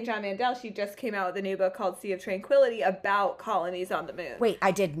 John Mandel, she just came out with a new book called Sea of Tranquility about colonies on the moon. Wait,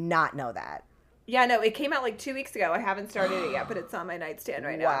 I did not know that. Yeah, no, it came out like 2 weeks ago. I haven't started it yet, but it's on my nightstand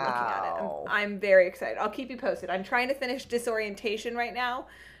right now. Wow. I'm looking at it. I'm very excited. I'll keep you posted. I'm trying to finish Disorientation right now,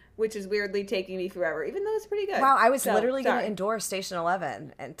 which is weirdly taking me forever, even though it's pretty good. Wow, I was literally going to endorse Station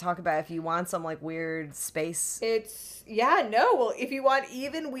 11 and talk about if you want some like weird space. Well, if you want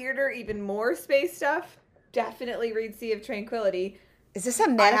even weirder, even more space stuff, definitely read Sea of Tranquility. Is this a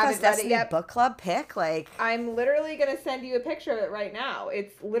Manifest Destiny book club pick? Like, I'm literally going to send you a picture of it right now.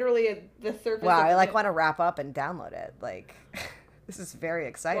 It's literally the surface. Wow, I like want to wrap up and download it. Like, this is very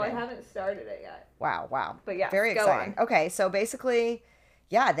exciting. Well, I haven't started it yet. Wow. But yeah, very exciting. On. Okay, so basically,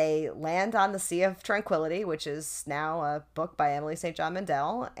 yeah, they land on the Sea of Tranquility, which is now a book by Emily St. John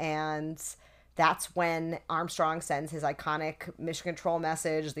Mandel, and that's when Armstrong sends his iconic mission control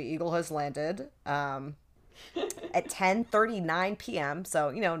message, "The Eagle has landed." At 10:39 p.m. So,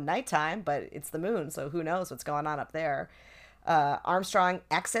 nighttime, but it's the moon, so who knows what's going on up there. Armstrong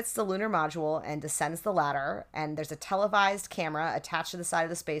exits the lunar module and descends the ladder, and there's a televised camera attached to the side of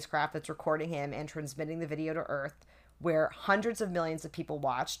the spacecraft that's recording him and transmitting the video to Earth, where hundreds of millions of people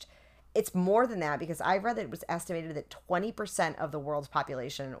watched. It's more than that, because I read that it was estimated that 20% of the world's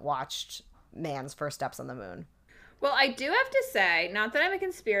population watched man's first steps on the moon. Well, I do have to say, not that I'm a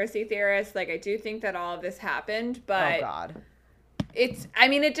conspiracy theorist, like I do think that all of this happened, but oh God,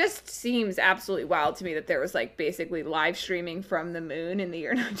 it just seems absolutely wild to me that there was like basically live streaming from the moon in the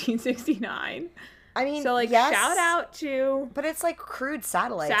year 1969. I mean, so like yes, shout out to, but it's like crude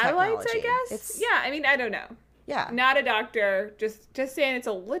satellites, I It's guess. I don't know. Yeah, not a doctor. Just saying, it's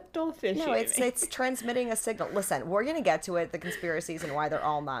a little fishy. No, it's transmitting a signal. Listen, we're gonna get to it, the conspiracies and why they're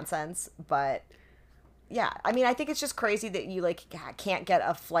all nonsense, but. Yeah, I mean, I think it's just crazy that you, like, can't get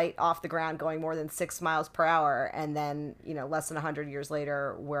a flight off the ground going more than 6 miles per hour, and then, less than 100 years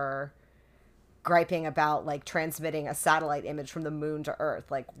later, we're griping about, like, transmitting a satellite image from the moon to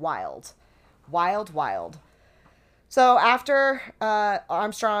Earth. Like, wild. Wild. So after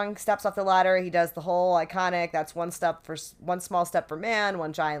Armstrong steps off the ladder, he does the whole iconic, that's one small step for man,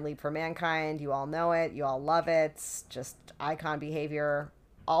 one giant leap for mankind. You all know it. You all love it. Just icon behavior.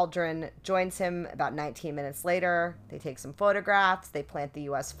 Aldrin joins him about 19 minutes later. They take some photographs. They plant the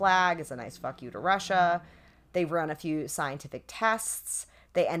U.S. flag as a nice fuck you to Russia. They run a few scientific tests.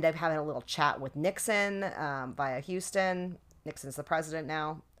 They end up having a little chat with Nixon via Houston. Nixon's the president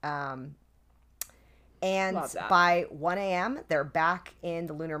now. And by 1 a.m., they're back in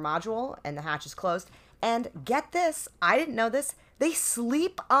the lunar module and the hatch is closed. And get this, I didn't know this, they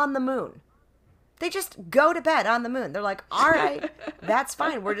sleep on the moon. They just go to bed on the moon. They're like, all right, that's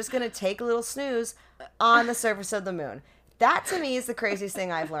fine. We're just going to take a little snooze on the surface of the moon. That, to me, is the craziest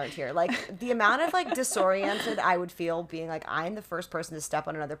thing I've learned here. Like, the amount of, like, disoriented I would feel being like, I'm the first person to step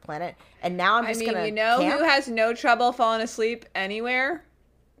on another planet, and now I'm just going to camp? Who has no trouble falling asleep anywhere?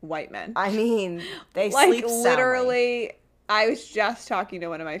 White men. I mean, they like, sleep soundly. Literally, I was just talking to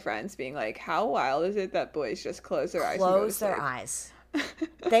one of my friends being like, how wild is it that boys just close their eyes and go to Close their sleep? eyes.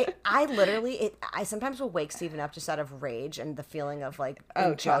 I sometimes will wake Steven up just out of rage and the feeling of like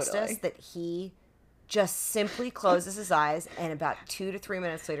injustice totally. that he just simply closes his eyes and about 2 to 3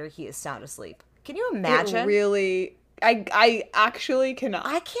 minutes later he is sound asleep. Can you imagine? It really, I actually cannot.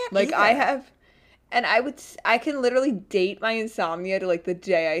 I can't like either. I have, and I can literally date my insomnia to like the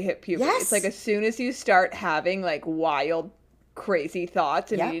day I hit puberty. Yes. It's like as soon as you start having like wild crazy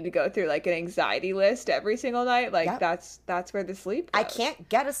thoughts and Yep. you need to go through like an anxiety list every single night, like Yep. that's where the sleep goes. I can't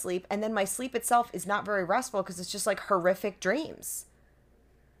get a sleep, and then my sleep itself is not very restful because it's just like horrific dreams.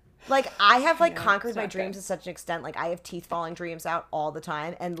 Like I have like conquered my dreams to such an extent. Like I have teeth falling dreams out all the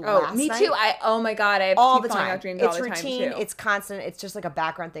time, and last me night, too. Oh my god, I have all teeth the falling time. out dreams It's all the routine. time too. It's constant. It's just like a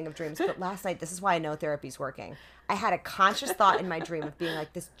background thing of dreams. But last night, this is why I know therapy's working. I had a conscious thought in my dream of being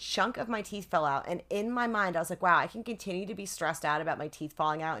like, this chunk of my teeth fell out, and in my mind, I was like, wow, I can continue to be stressed out about my teeth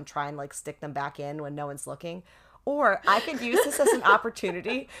falling out and try and like stick them back in when no one's looking, or I could use this as an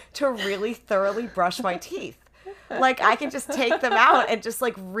opportunity to really thoroughly brush my teeth. Like, I can just take them out and just,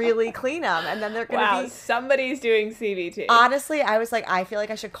 like, really clean them, and then they're going to Wow, somebody's doing CBT. Honestly, I was like, I feel like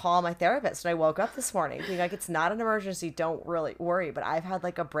I should call my therapist. And I woke up this morning being like, it's not an emergency. Don't really worry. But I've had,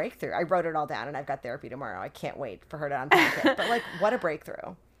 like, a breakthrough. I wrote it all down, and I've got therapy tomorrow. I can't wait for her to unpack it. But, like, what a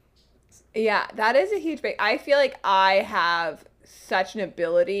breakthrough. Yeah, that is a huge break. I feel like I have such an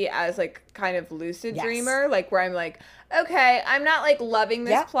ability as, like, kind of lucid dreamer, like, where I'm like, okay, I'm not, like, loving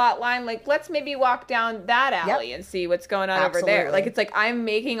this plot line. Like, let's maybe walk down that alley and see what's going on over there. Like, it's like I'm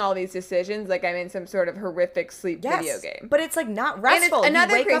making all these decisions like I'm in some sort of horrific sleep video game. But it's, like, not restful. And it's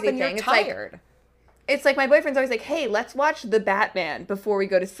another you wake crazy up and thing. you're tired. It's like my boyfriend's always like, hey, let's watch The Batman before we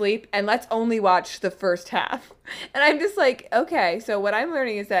go to sleep, and let's only watch the first half. And I'm just like, okay, so what I'm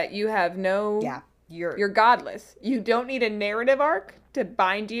learning is that you have no... Yeah. You're godless. You don't need a narrative arc to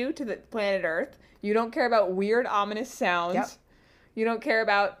bind you to the planet Earth. You don't care about weird, ominous sounds. Yep. You don't care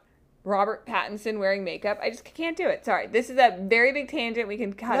about Robert Pattinson wearing makeup. I just can't do it. Sorry. This is a very big tangent we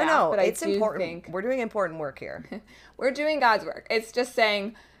can cut out. But it's I do important. think We're doing important work here. we're doing God's work. It's just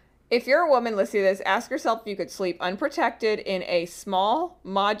saying, if you're a woman listening to this, ask yourself if you could sleep unprotected in a small,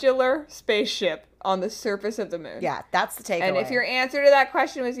 modular spaceship on the surface of the moon. Yeah, that's the takeaway. And if your answer to that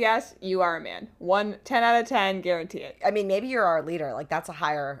question was yes, you are a man. 10 out of 10, guarantee it. I mean, maybe you're our leader. Like, that's a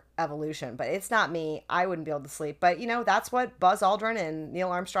higher evolution, but it's not me. I wouldn't be able to sleep. But, you know, that's what Buzz Aldrin and Neil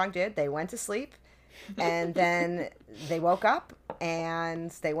Armstrong did. They went to sleep, and then they woke up,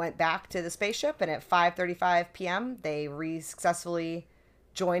 and they went back to the spaceship, and at 5:35 p.m., they successfully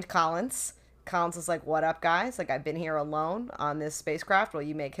joined Collins. Collins was like, what up, guys? Like, I've been here alone on this spacecraft while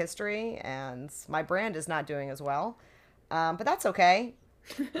you make history, and my brand is not doing as well. But that's okay.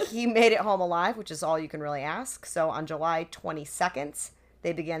 He made it home alive, which is all you can really ask. So on July 22nd,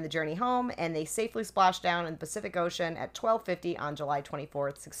 they began the journey home, and they safely splashed down in the Pacific Ocean at 12:50 on July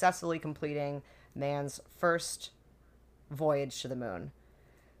 24th, successfully completing man's first voyage to the moon.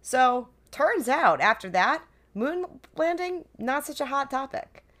 So, turns out, after that, moon landing, not such a hot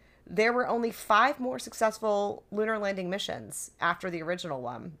topic. There were only 5 more successful lunar landing missions after the original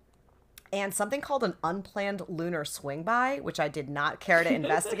one. And something called an unplanned lunar swing by, which I did not care to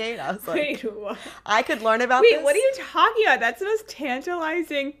investigate. I was like, Wait, what? I could learn about this. Wait, what are you talking about? That's the most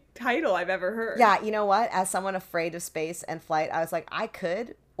tantalizing title I've ever heard. Yeah, you know what? As someone afraid of space and flight, I was like, I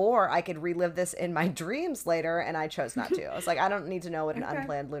could relive this in my dreams later, and I chose not to. I was like, I don't need to know what an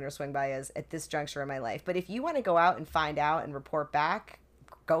unplanned lunar swing by is at this juncture in my life. But if you want to go out and find out and report back,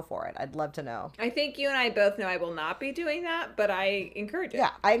 go for it. I'd love to know. I think you and I both know I will not be doing that, but I encourage it. Yeah,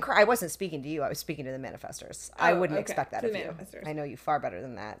 I wasn't speaking to you. I was speaking to the manifestors. I wouldn't expect that of you. I know you far better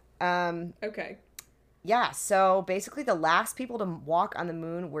than that. Okay. Yeah, so basically the last people to walk on the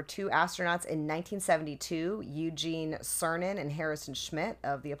moon were 2 astronauts in 1972, Eugene Cernan and Harrison Schmitt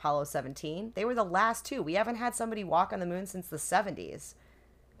of the Apollo 17. They were the last 2. We haven't had somebody walk on the moon since the 70s.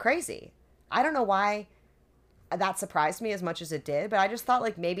 Crazy. I don't know why that surprised me as much as it did, but I just thought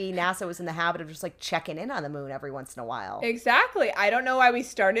like maybe NASA was in the habit of just like checking in on the moon every once in a while. Exactly. I don't know why we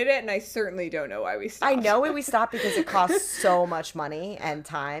started it, and I certainly don't know why we stopped. I know we stopped because it costs so much money and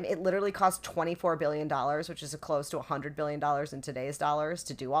time. It literally costs $24 billion, which is close to $100 billion in today's dollars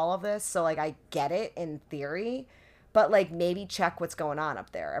to do all of this. So like I get it in theory, but like maybe check what's going on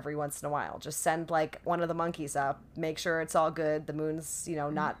up there every once in a while. Just send like one of the monkeys up, make sure it's all good. The moon's, you know,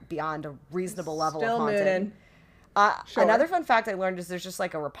 not beyond a reasonable level of haunting. Mooning. Sure. Another fun fact I learned is there's just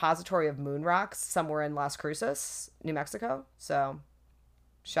like a repository of moon rocks somewhere in Las Cruces, New Mexico. So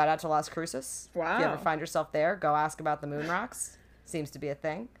shout out to Las Cruces. Wow. If you ever find yourself there, go ask about the moon rocks. Seems to be a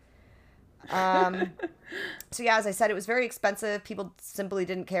thing. So yeah, as I said, it was very expensive. People simply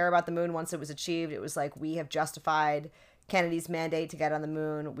didn't care about the moon once it was achieved. It was like, we have justified Kennedy's mandate to get on the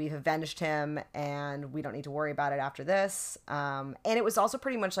moon. We've avenged him, and we don't need to worry about it after this. And it was also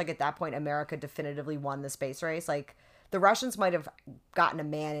pretty much like at that point, America definitively won the space race. Like the Russians might have gotten a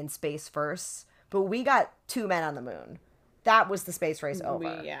man in space first, but we got 2 men on the moon. That was the space race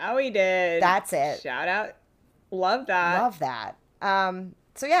over. Yeah, we did. That's it. Shout out. Love that. Love that.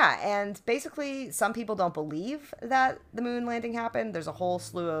 So yeah, and basically some people don't believe that the moon landing happened. There's a whole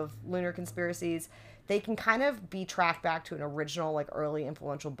slew of lunar conspiracies. They can kind of be tracked back to an original, like early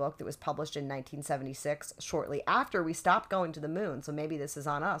influential book that was published in 1976, shortly after we stopped going to the moon. So maybe this is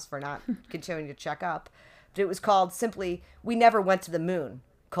on us for not continuing to check up. But it was called simply, "We Never Went to the Moon,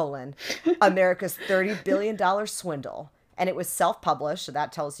 America's $30 billion swindle." And it was self-published, so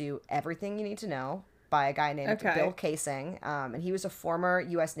that tells you everything you need to know, by a guy named Bill Casing. And he was a former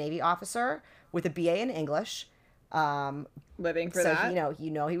U.S. Navy officer with a BA in English. Living for So that.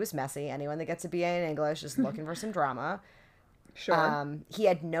 he was messy. Anyone that gets a BA in English is looking for some drama. Sure. He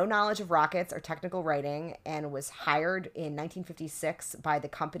had no knowledge of rockets or technical writing and was hired in 1956 by the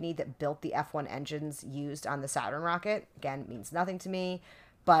company that built the F1 engines used on the Saturn rocket. Again, means nothing to me,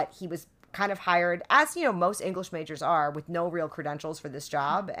 but he was kind of hired, as most English majors are, with no real credentials for this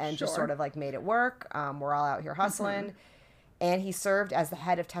job, and just Sure. sort of like made it work. We're all out here hustling. And he served as the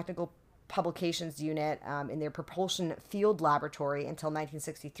head of technical publications unit in their propulsion field laboratory until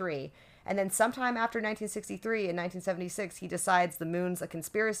 1963. And then sometime after 1963, in 1976, he decides the moon's a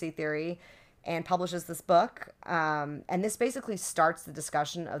conspiracy theory and publishes this book. And this basically starts the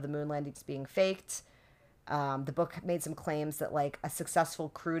discussion of the moon landings being faked. The book made some claims that like a successful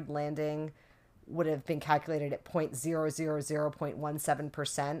crewed landing would have been calculated at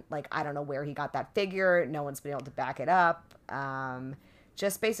 0.000.17%. Like, I don't know where he got that figure. No one's been able to back it up.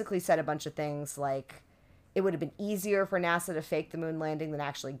 Just basically said a bunch of things like it would have been easier for NASA to fake the moon landing than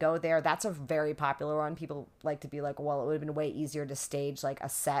actually go there. That's a very popular one. People like to be like, well, it would have been way easier to stage like a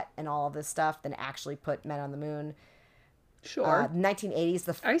set and all of this stuff than actually put men on the moon. Sure. 1980s,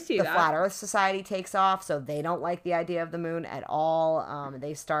 the that. Flat Earth Society takes off, so they don't like the idea of the moon at all.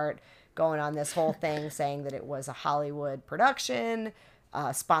 They start going on this whole thing saying that it was a Hollywood production,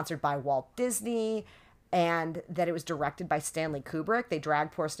 sponsored by Walt Disney, and that it was directed by Stanley Kubrick. They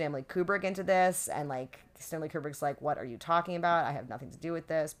dragged poor Stanley Kubrick into this, and like Stanley Kubrick's like, what are you talking about? I have nothing to do with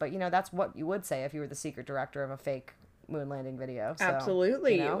this. But that's what you would say if you were the secret director of a fake moon landing video. So,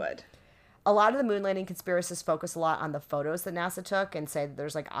 Absolutely, you would. A lot of the moon landing conspiracists focus a lot on the photos that NASA took and say that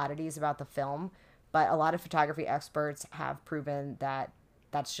there's like oddities about the film, but a lot of photography experts have proven that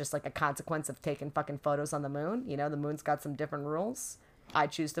that's just like a consequence of taking fucking photos on the moon. The moon's got some different rules. I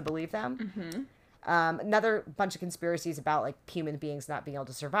choose to believe them. Another bunch of conspiracies about like human beings not being able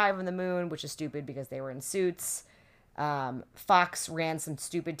to survive on the moon, which is stupid because they were in suits. Fox ran some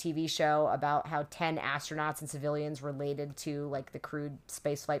stupid TV show about how 10 astronauts and civilians related to like the crewed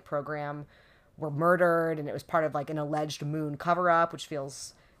spaceflight program were murdered, and it was part of like an alleged moon cover-up, which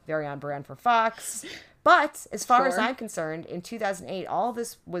feels very on brand for Fox. But as far as I'm concerned, in 2008, all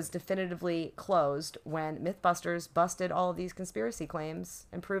this was definitively closed when Mythbusters busted all of these conspiracy claims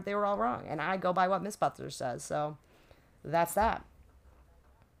and proved they were all wrong. And I go by what Mythbusters says, so that's that.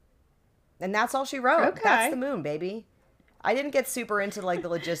 And that's all she wrote. Okay. That's the moon, baby. I didn't get super into like the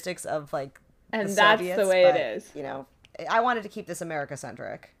logistics of like And the that's Soviets, the way but, it is. I wanted to keep this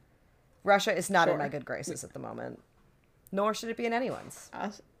America-centric. Russia is not in Sure. my good graces at the moment. Nor should it be in anyone's.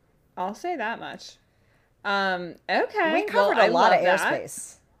 I'll say that much. Okay. We covered a lot of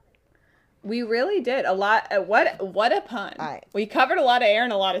airspace. We really did a lot. What a pun. We covered a lot of air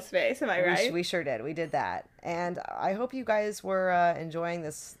and a lot of space. Am I right? We sure did. We did that. And I hope you guys were enjoying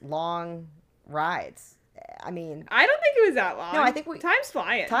this long ride. I mean, I don't think it was that long. No, I think time's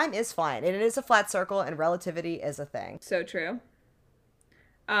flying. Time is flying, and it is a flat circle, and relativity is a thing. So true.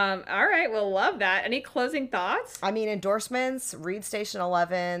 All right. Well, love that. Any closing thoughts? I mean, endorsements. Read Station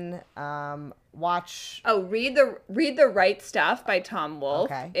 11. Watch. Oh, read the Right Stuff by Tom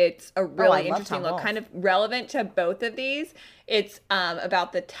Wolfe. Okay. It's a really love interesting Tom look, Wolfe. kind of relevant to both of these. It's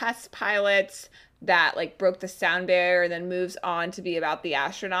about the test pilots that like broke the sound barrier and then moves on to be about the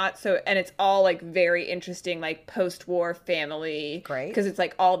astronauts. So, and it's all like very interesting, like post-war family. Great. Because it's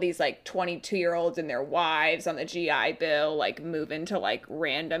like all these like 22-year-olds and their wives on the GI Bill like move into like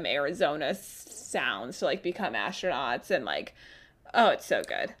random Arizona sounds to like become astronauts, and like, oh, it's so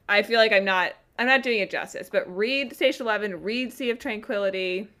good. I feel like I'm not doing it justice, but read Station 11, read Sea of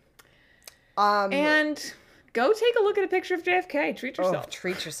Tranquility, and go take a look at a picture of JFK. Treat yourself.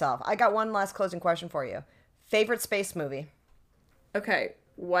 Treat yourself. I got one last closing question for you. Favorite space movie? Okay,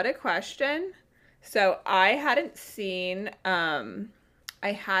 what a question. So I hadn't seen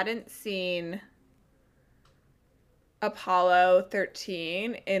Apollo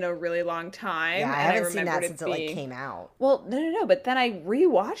 13 in a really long time. Yeah, I and haven't seen that remembered since it like came out. Well, no. But then I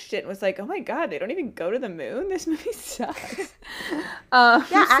rewatched it and was like, oh my God, they don't even go to the moon? This movie sucks. Yeah,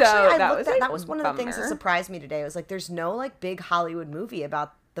 actually, so that was one of the things that surprised me today. It was like, there's no like big Hollywood movie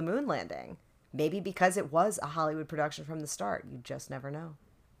about the moon landing. Maybe because it was a Hollywood production from the start. You just never know.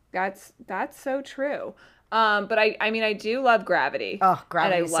 That's so true. But I mean, I do love Gravity. Oh,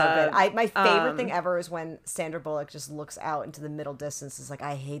 Gravity is so good. My favorite thing ever is when Sandra Bullock just looks out into the middle distance. Is like,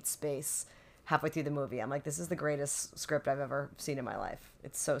 I hate space. Halfway through the movie, I'm like, this is the greatest script I've ever seen in my life.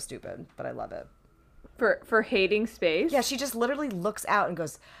 It's so stupid, but I love it. For hating space? Yeah, she just literally looks out and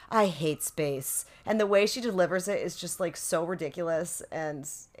goes, I hate space. And the way she delivers it is just like so ridiculous, and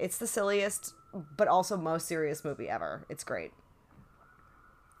it's the silliest but also most serious movie ever. It's great.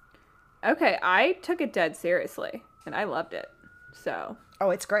 Okay, I took it dead seriously, and I loved it. So Oh,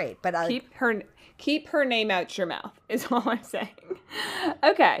 it's great. But keep her name out your mouth is all I'm saying.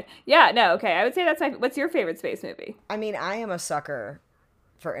 Okay, yeah, no, okay. I would say that's my. What's your favorite space movie? I mean, I am a sucker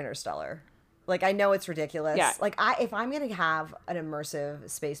for Interstellar. Like, I know it's ridiculous. Yeah. Like, if I'm going to have an immersive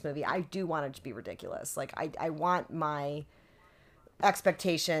space movie, I do want it to be ridiculous. Like, I want my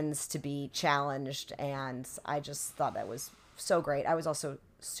expectations to be challenged, and I just thought that was so great. I was also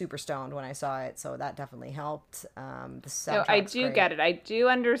super stoned when I saw it, so that definitely helped. The No, I do great. get it. I do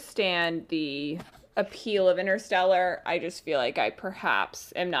understand the appeal of Interstellar. I just feel like I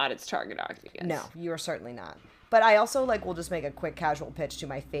perhaps am not its target audience. No, you are certainly not. But I also will just make a quick casual pitch to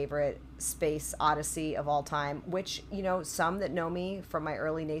my favorite space odyssey of all time, which, some that know me from my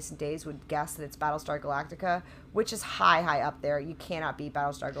early nascent days would guess that it's Battlestar Galactica, which is high up there. You cannot beat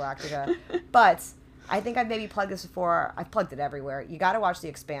Battlestar Galactica. But I think I've maybe plugged this before. I've plugged it everywhere. You got to watch The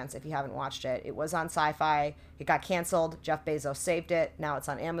Expanse if you haven't watched it. It was on Sci-Fi. It got canceled. Jeff Bezos saved it. Now it's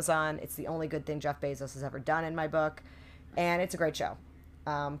on Amazon. It's the only good thing Jeff Bezos has ever done in my book. And it's a great show.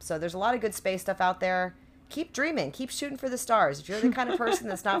 So there's a lot of good space stuff out there. Keep dreaming. Keep shooting for the stars. If you're the kind of person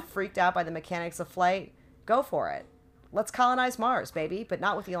that's not freaked out by the mechanics of flight, go for it. Let's colonize Mars, baby, but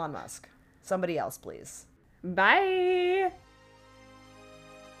not with Elon Musk. Somebody else, please. Bye.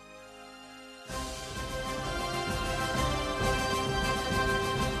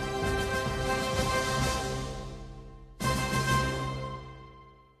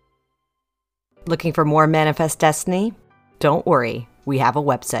 Looking for more Manifest Destiny? Don't worry, we have a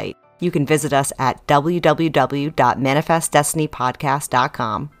website. You can visit us at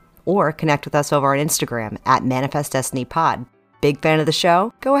www.manifestdestinypodcast.com or connect with us over on Instagram at manifestdestinypod. Big fan of the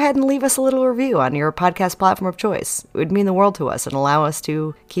show? Go ahead and leave us a little review on your podcast platform of choice. It would mean the world to us and allow us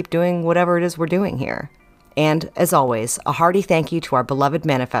to keep doing whatever it is we're doing here. And, as always, a hearty thank you to our beloved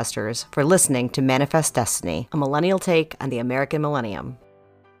manifestors for listening to Manifest Destiny, a millennial take on the American millennium.